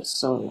inch of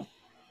soil.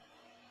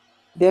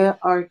 There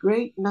are a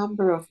great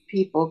number of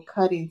people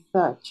cutting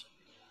thatch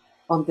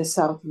on the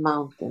South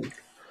Mountain.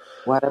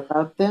 What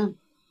about them?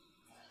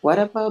 What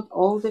about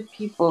all the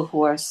people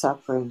who are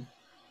suffering?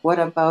 What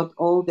about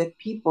all the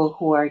people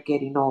who are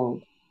getting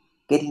old,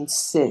 getting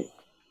sick,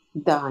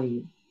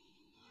 dying?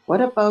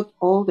 What about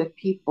all the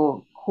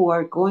people who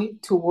are going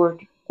to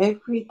work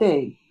every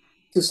day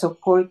to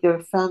support their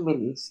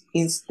families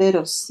instead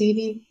of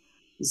sitting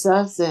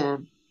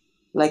zazen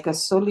like a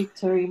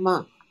solitary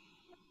monk?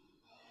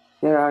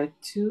 There are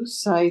two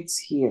sides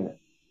here,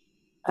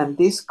 and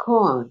this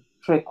koan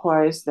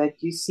requires that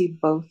you see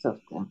both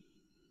of them.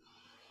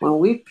 When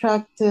we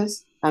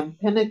practice and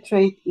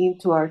penetrate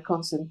into our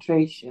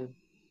concentration,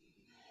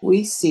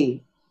 we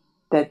see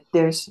that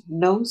there's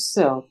no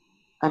self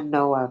and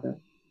no other.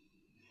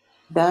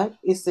 That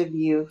is the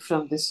view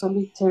from the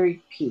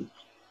solitary peak.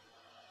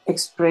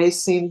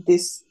 Expressing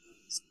this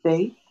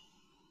state,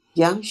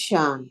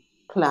 Yangshan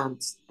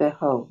plants the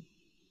hoe,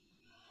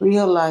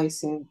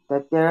 realizing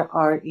that there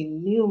are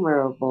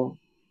innumerable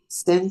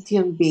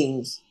sentient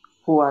beings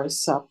who are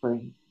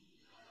suffering.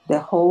 The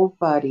whole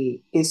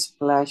body is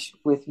splashed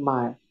with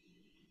mud.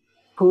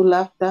 Pull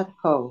up that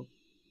hoe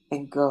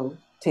and go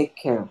take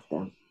care of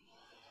them.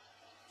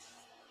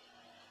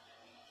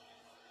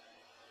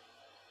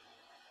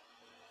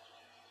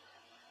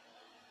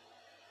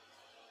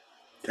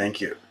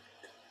 Thank you.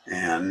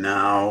 And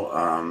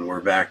now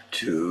we're back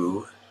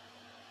to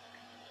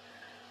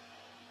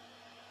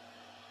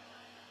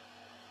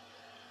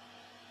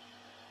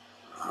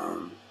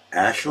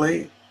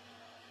Ashley.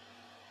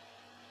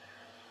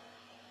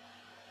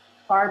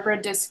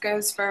 Barbara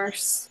Disco's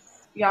verse.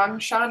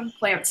 Yangshan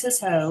plants his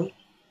hoe.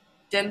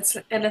 Dense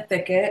in a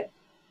thicket,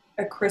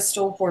 a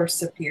crystal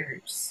horse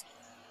appears.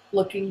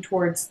 Looking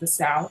towards the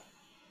south,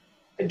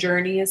 a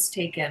journey is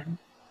taken.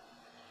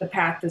 The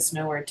path is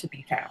nowhere to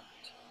be found.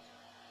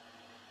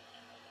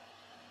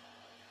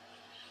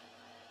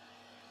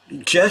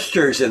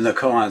 Gestures in the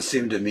koan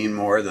seem to mean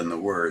more than the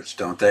words,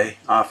 don't they,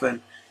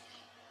 often?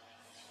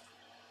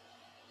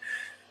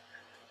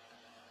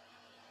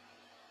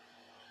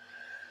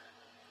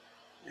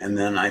 And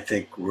then I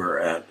think we're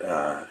at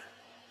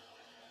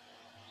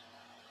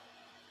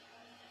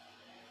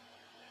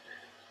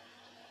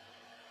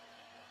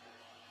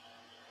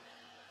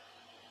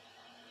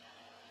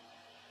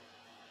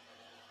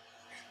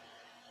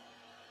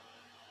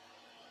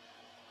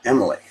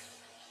Emily.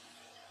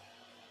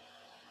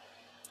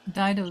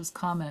 Dido's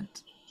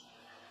comment.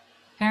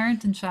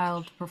 Parent and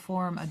child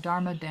perform a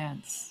Dharma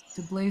dance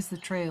to blaze the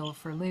trail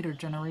for later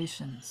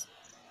generations.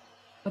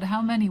 But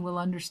how many will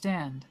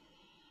understand,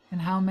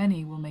 and how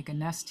many will make a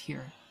nest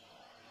here?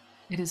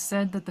 It is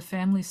said that the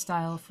family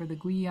style for the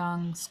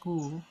Guiyang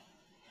school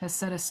has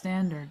set a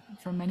standard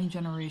for many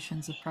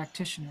generations of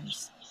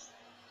practitioners.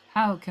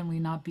 How can we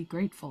not be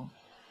grateful?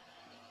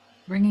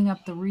 Bringing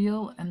up the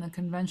real and the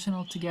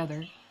conventional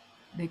together,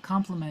 they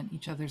complement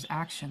each other's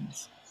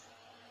actions.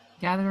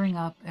 Gathering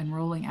up and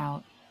rolling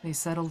out, they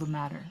settle the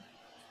matter.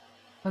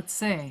 But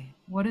say,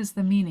 what is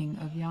the meaning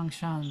of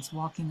Yangshan's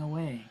walking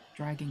away,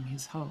 dragging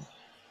his hoe?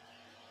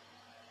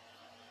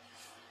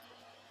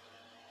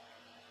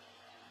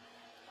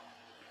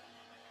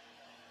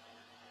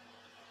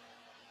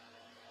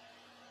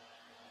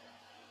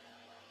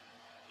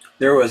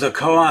 There was a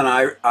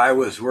koan I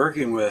was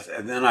working with,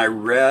 and then I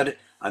read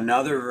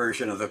another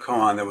version of the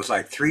koan that was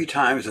like 3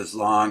 times as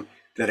long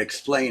that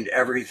explained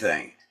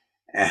everything.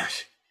 And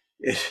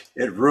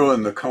it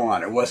ruined the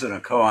koan. It wasn't a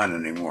koan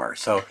anymore.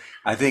 So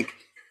I think,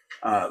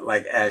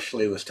 like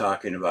Ashley was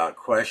talking about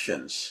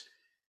questions,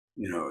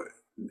 you know,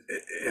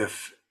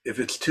 if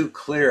it's too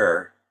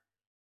clear,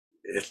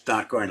 it's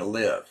not going to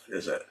live,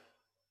 is it?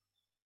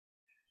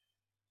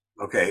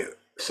 Okay,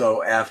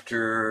 so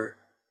after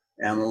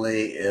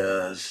Emily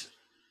is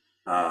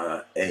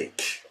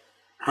H.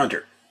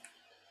 Hunter.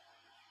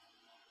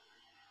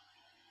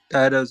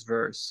 Dido's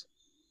verse.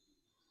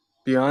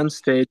 Beyond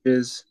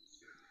stages,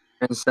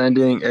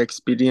 transcending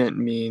expedient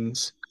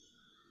means,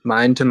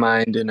 mind to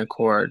mind in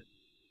accord.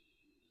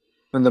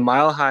 When the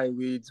mile-high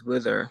weeds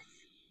wither,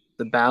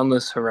 the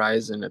boundless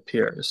horizon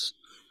appears.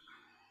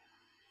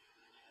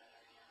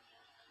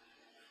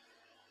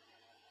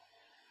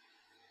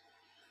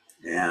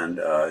 And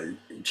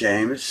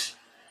James.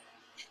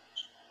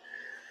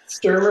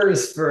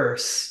 Sturmer's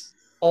verse.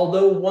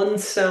 Although one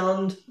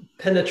sound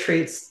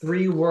penetrates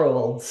 3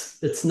 worlds,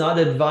 it's not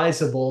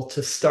advisable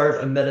to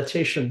start a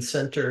meditation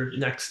center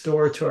next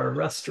door to our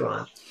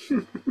restaurant.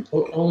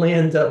 We'll only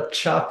end up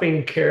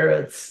chopping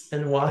carrots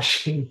and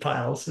washing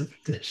piles of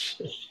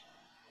dishes.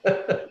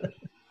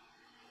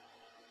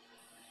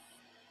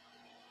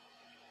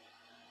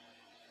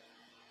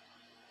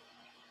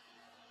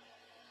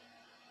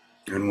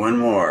 And one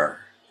more,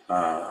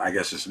 I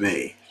guess it's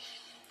me.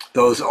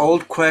 Those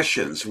old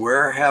questions,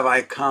 where have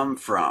I come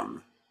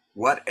from?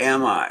 What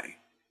am I?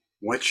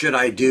 What should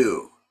I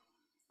do?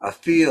 A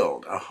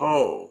field, a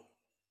hoe,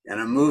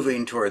 and a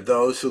moving toward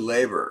those who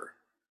labor.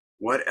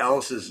 What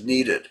else is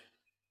needed?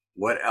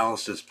 What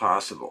else is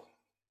possible?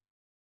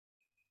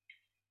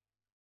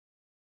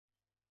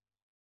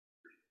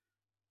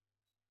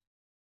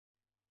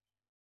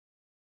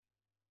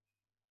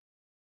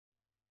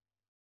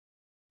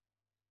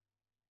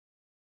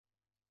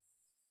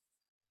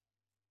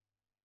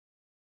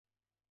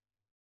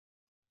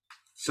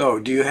 So,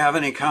 do you have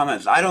any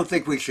comments? I don't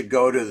think we should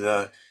go to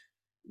the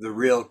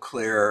real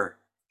clear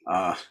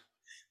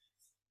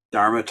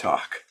Dharma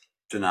talk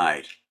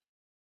tonight.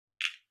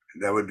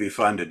 That would be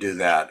fun to do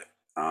that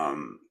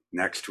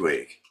next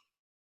week.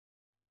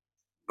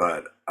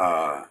 But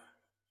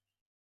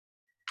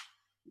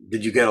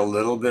did you get a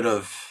little bit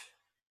of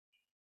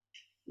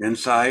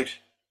insight?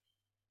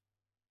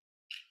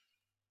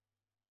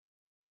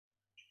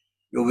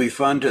 It'll be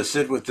fun to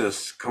sit with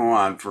this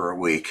koan for a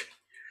week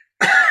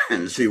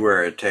and see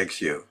where it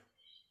takes you.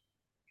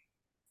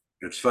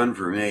 It's fun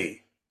for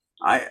me.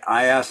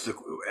 I asked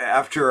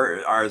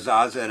after our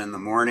zazen in the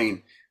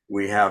morning,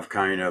 we have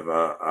kind of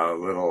a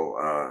little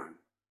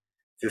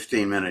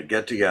 15-minute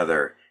get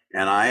together,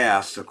 and I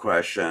asked the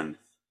question.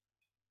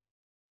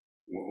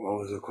 What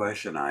was the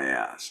question I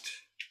asked?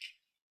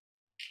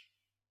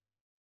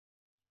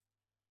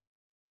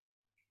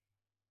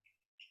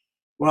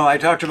 Well, I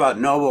talked about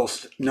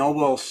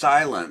noble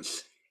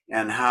silence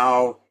and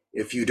how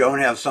if you don't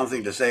have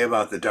something to say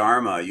about the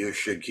Dharma, you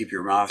should keep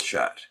your mouth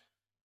shut.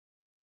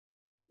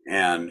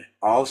 And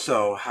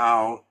also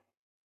how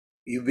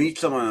you meet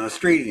someone on the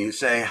street and you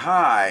say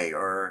hi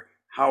or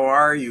how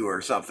are you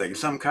or something,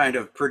 some kind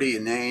of pretty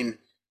inane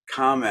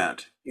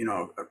comment,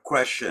 a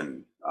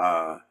question,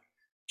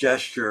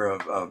 gesture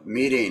of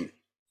meeting.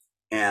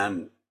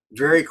 And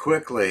very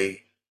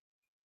quickly,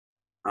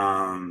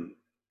 a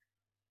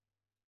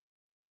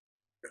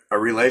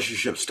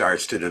relationship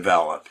starts to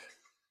develop.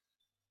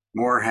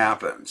 More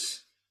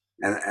happens.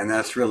 And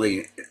that's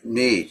really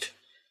neat.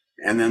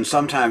 And then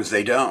sometimes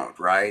they don't,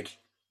 right?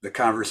 The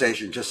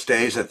conversation just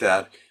stays at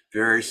that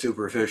very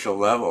superficial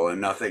level and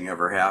nothing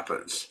ever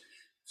happens.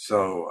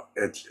 So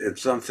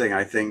it's something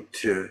I think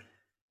to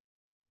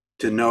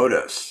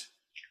notice.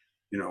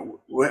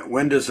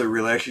 When does a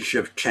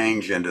relationship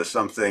change into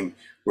something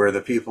where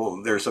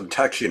there's some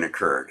touching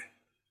occurred,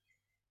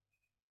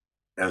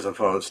 as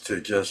opposed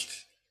to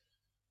just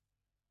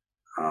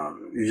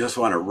you just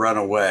want to run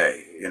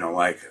away,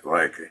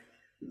 like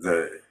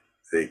the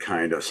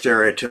kind of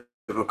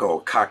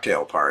stereotypical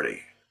cocktail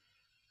party,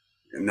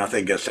 and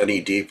nothing gets any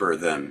deeper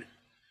than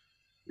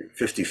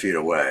 50 feet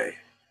away.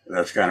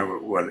 That's kind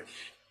of what.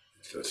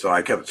 So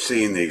I kept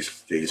seeing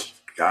these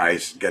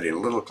guys getting a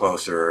little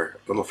closer,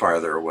 a little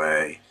farther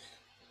away,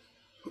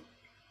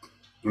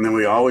 and then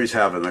we always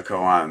have in the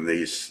koan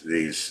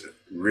these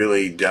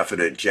really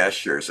definite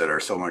gestures that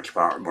are so much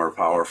more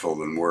powerful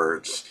than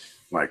words,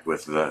 like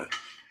with the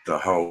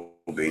hoe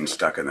being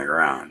stuck in the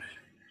ground.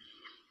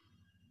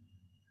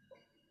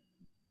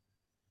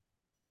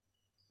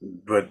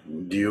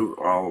 But do you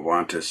all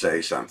want to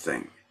say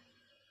something?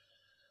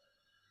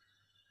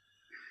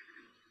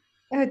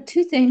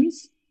 Two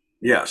things.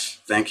 Yes,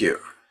 thank you.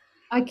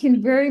 I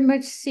can very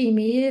much see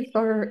me if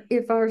our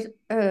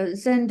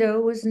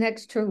Zendo was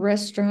next to a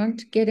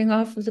restaurant, getting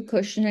off of the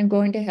cushion and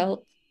going to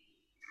help,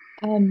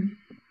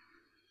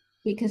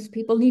 because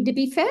people need to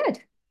be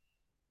fed,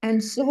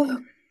 and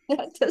so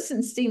that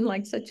doesn't seem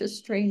like such a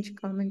strange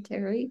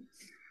commentary.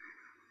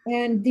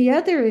 And the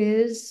other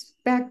is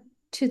back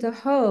to the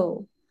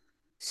hoe.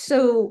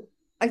 So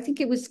I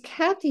think it was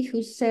Kathy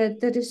who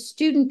said that a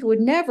student would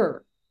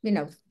never,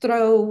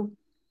 throw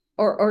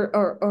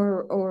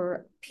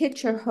or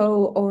pitch a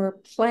hoe or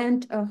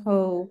plant a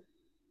hoe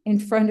in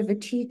front of a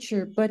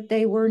teacher, but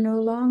they were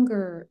no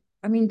longer.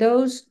 I mean,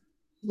 those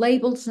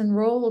labels and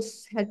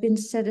roles had been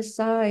set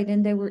aside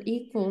and they were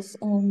equals,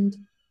 and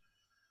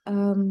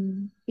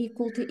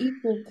equal to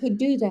equal could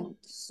do that.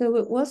 So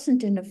it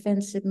wasn't an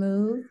offensive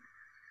move.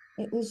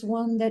 It was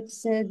one that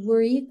said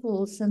we're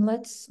equals and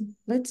let's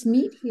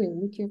meet here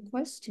with your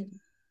question.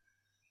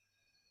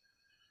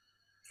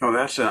 Oh,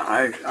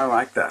 I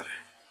like that.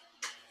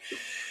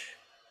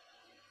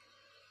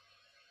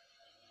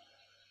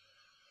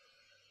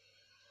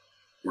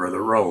 Where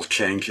the role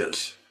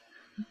changes.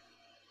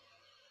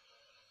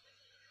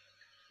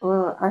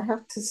 Well, I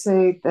have to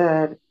say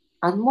that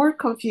I'm more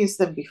confused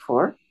than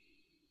before.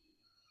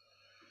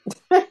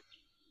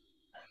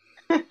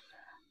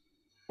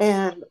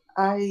 And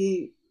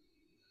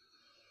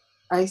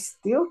I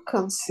still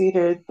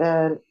consider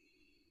that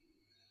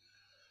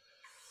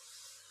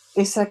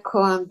it's a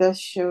koan that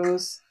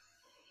shows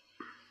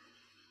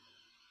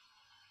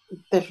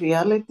the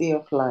reality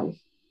of life,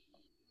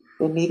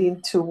 the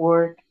needing to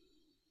work.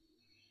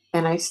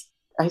 And I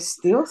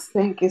still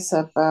think it's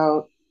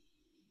about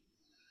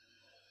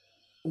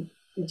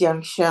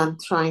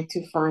Yangshan trying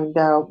to find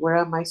out where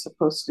am I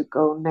supposed to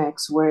go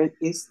next? Where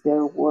is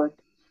there work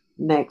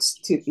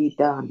next to be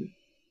done?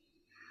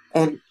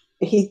 And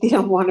he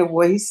didn't want to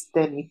waste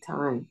any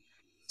time.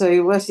 So it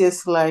was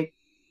just like,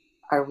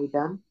 are we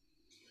done?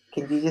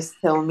 Can you just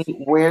tell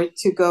me where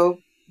to go?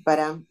 But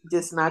I'm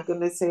just not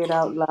going to say it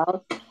out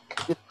loud.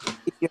 Just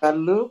give you a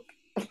look.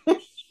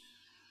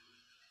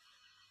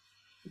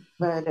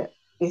 But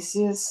it's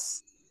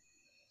just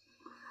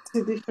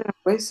two different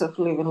ways of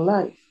living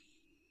life.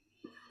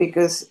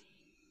 Because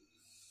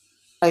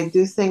I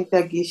do think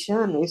that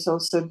Gishan is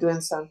also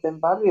doing something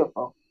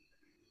valuable.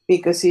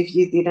 Because if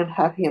you didn't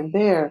have him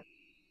there,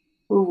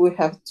 who would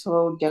have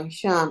told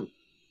Yangshan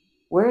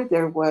where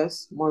there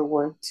was more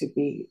work to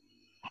be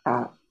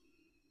had?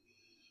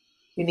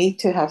 You need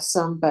to have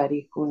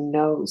somebody who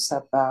knows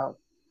about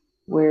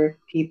where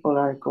people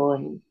are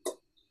going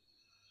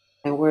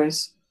and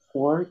where's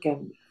work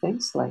and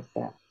things like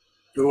that.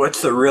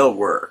 What's the real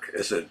work?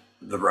 Is it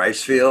the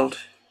rice field?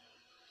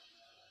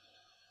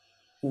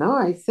 No,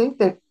 I think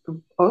that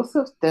both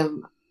of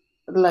them,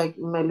 like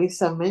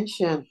Melissa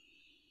mentioned,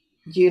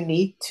 you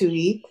need to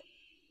eat.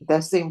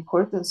 That's the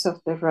importance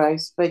of the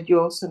rice, but you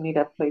also need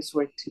a place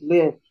where to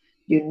live.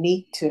 You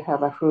need to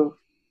have a roof.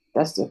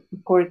 That's the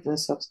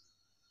importance of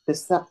the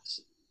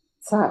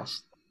sash.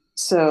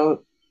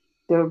 So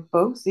they're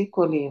both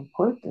equally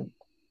important.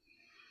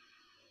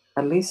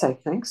 At least I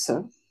think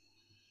so.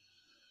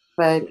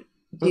 But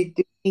you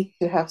do need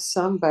to have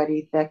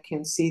somebody that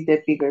can see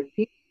the bigger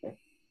picture.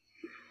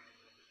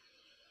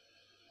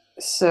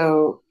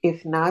 So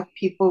if not,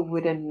 people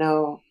wouldn't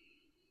know,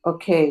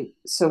 okay,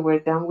 so we're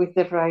done with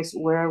the rice.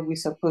 Where are we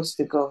supposed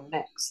to go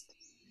next?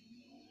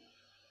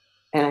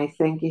 And I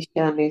think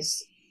Ishan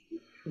is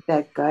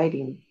that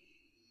guiding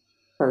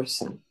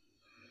person.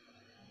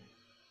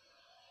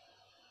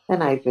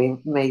 And I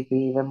think maybe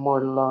even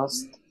more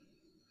lost.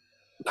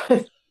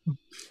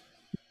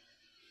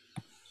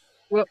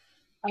 Well,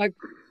 I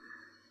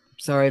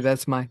sorry,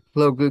 that's my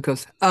low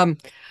glucose.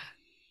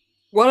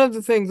 One of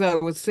the things I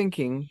was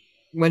thinking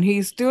when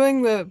he's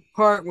doing the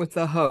part with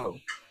the hoe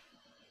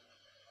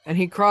and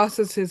he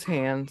crosses his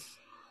hands,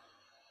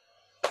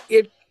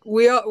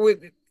 we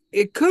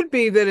it could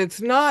be that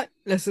it's not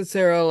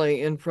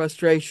necessarily in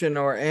frustration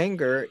or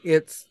anger.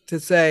 It's to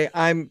say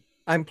I'm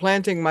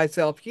planting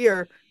myself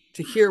here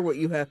to hear what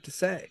you have to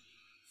say.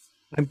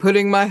 I'm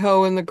putting my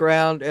hoe in the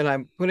ground and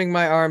I'm putting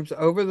my arms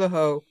over the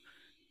hoe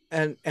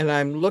and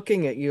I'm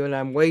looking at you and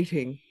I'm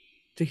waiting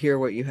to hear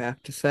what you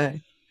have to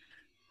say.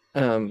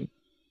 Um,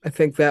 I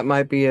think that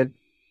might be a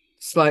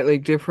slightly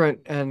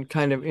different and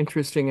kind of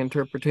interesting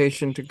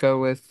interpretation to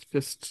go with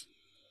just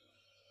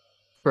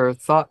for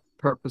thought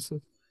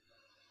purposes.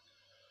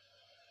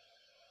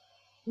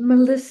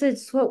 Melissa,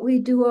 it's what we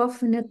do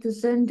often at the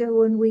Zendo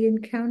when we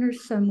encounter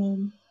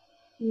someone.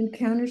 We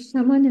encounter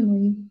someone and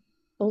we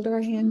hold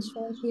our hands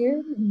right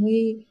here and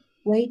we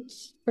wait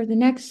for the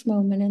next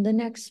moment and the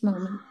next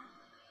moment.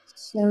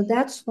 So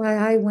that's why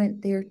I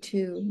went there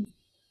too.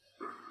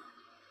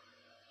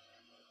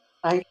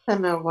 I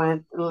kind of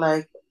went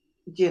like,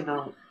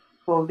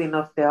 folding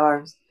of the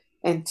arms.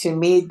 And to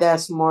me,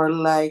 that's more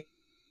like,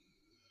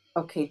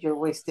 okay, you're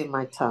wasting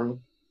my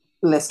time.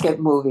 Let's get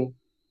moving.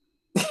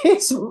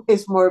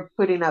 It's more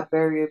putting a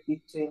barrier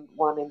between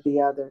one and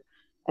the other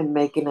and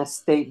making a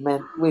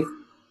statement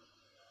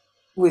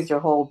with your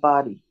whole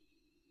body.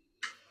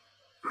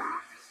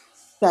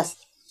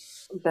 That's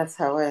that's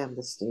how I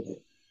understood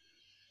it.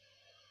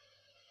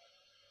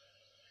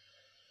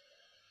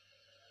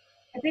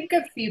 I think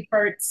a few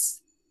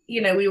parts,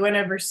 we went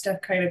over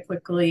stuff kind of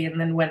quickly and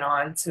then went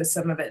on. So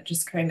some of it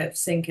just kind of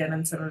sank in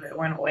and some of it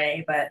went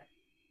away. But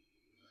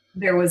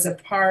there was a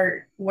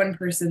part, one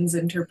person's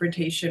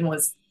interpretation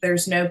was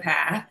there's no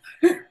path.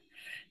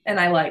 And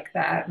I like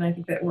that. And I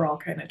think that we're all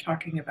kind of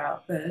talking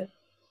about the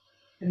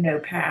no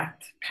path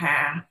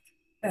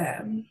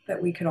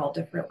that we could all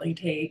differently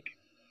take.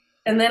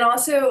 And then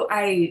also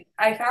I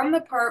found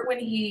the part when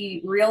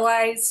he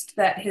realized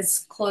that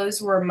his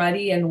clothes were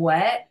muddy and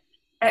wet.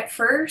 At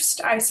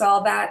first, I saw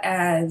that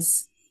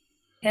as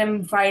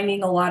him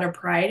finding a lot of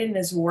pride in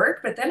his work,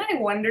 but then I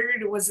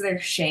wondered, was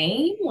there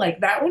shame?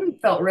 Like that one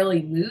felt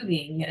really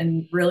moving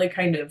and really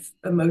kind of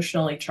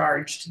emotionally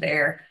charged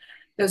there.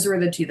 Those were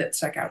the two that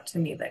stuck out to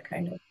me that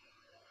kind of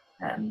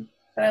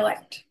that I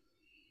liked.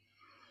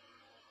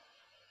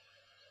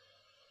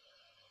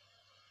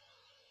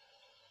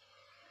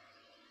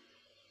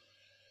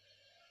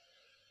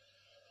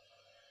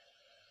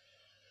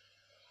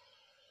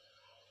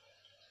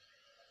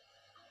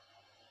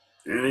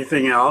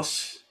 Anything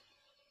else,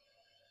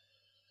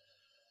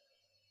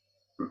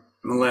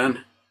 Malin?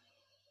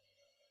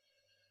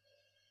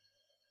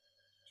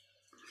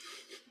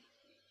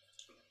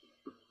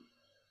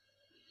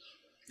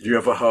 Do you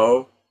have a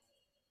hoe?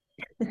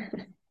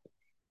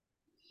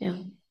 Yeah.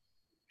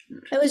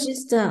 I was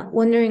just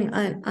wondering,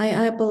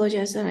 I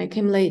apologize that I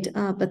came late,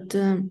 but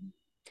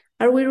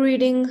are we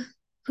reading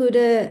who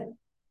the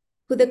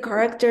who the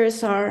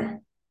characters are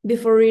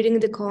before reading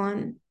the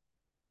koan?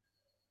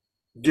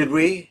 Did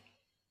we?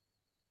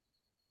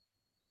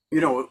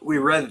 We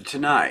read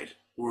tonight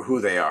who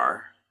they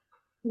are.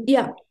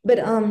 Yeah, but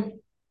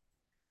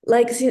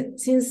like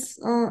since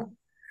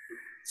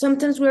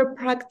sometimes we're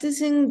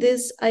practicing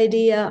this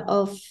idea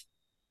of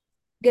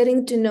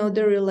getting to know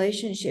the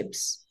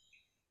relationships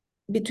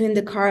between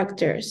the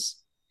characters.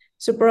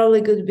 So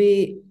probably could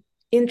be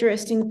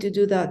interesting to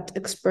do that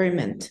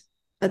experiment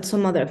at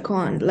some other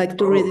con, like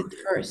to read it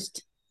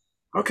first.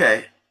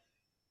 Okay.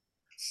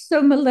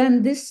 So,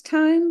 Milan, this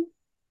time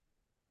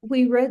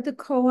we read the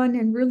koan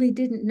and really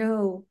didn't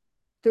know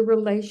the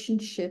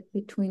relationship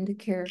between the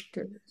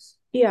characters.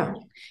 Yeah,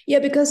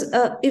 because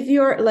if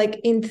you're like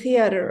in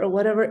theater or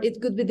whatever,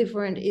 it could be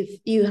different if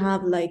you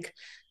have like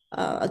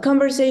a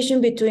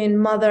conversation between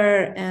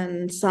mother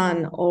and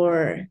son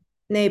or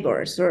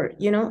neighbors, or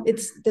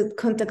it's the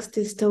context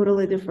is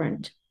totally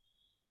different.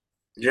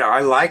 Yeah,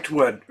 I liked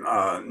what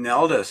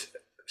Nelda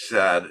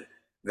said,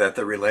 that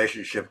the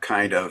relationship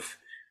kind of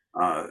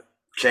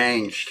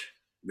changed.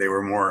 They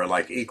were more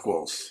like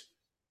equals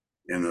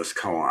in this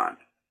koan.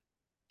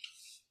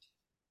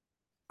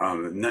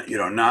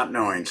 Not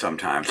knowing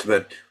sometimes,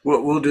 but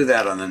we'll do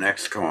that on the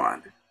next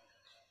koan.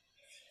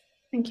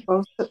 Thank you.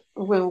 Also,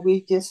 when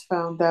we just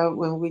found out,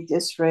 when we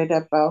just read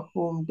about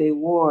whom they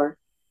were,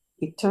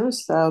 it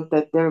turns out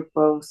that they're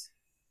both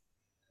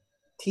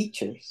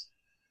teachers,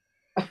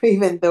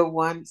 even though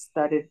one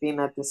started being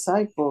a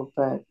disciple.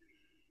 But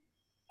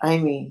I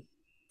mean,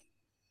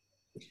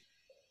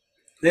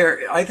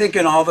 I think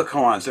in all the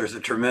koans, there's a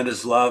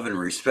tremendous love and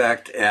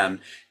respect and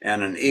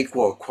an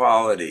equal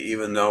quality,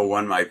 even though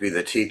one might be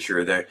the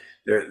teacher.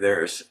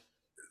 There's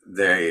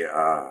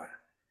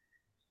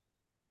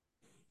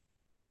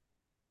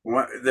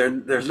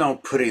there's no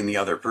putting the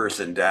other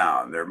person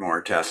down. They're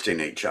more testing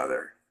each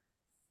other.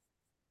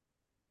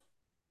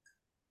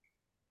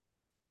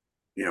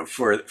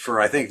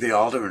 For I think the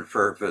ultimate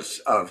purpose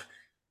of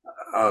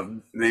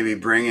maybe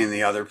bringing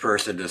the other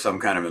person to some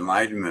kind of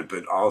enlightenment,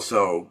 but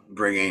also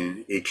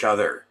bringing each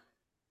other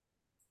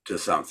to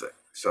something.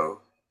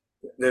 So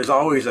there's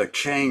always a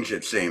change,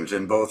 it seems,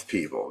 in both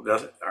people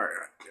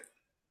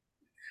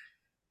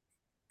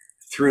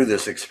through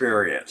this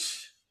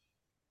experience.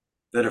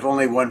 That if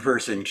only one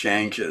person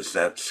changes,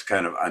 that's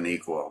kind of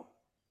unequal.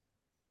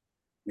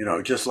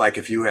 Just like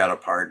if you had a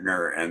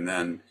partner and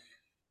then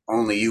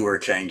only you were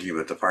changing,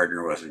 but the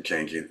partner wasn't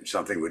changing,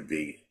 something would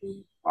be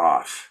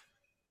off.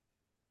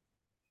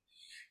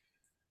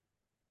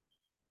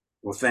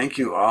 Well, thank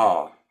you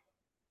all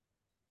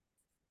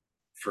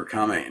for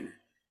coming.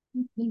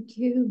 Thank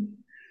you.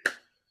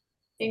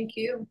 Thank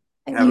you.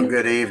 Have a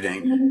good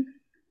evening,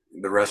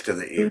 the rest of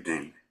the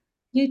evening.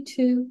 You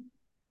too.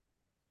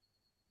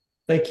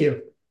 Thank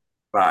you.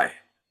 Bye.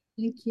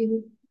 Thank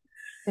you.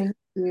 thank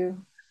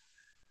you.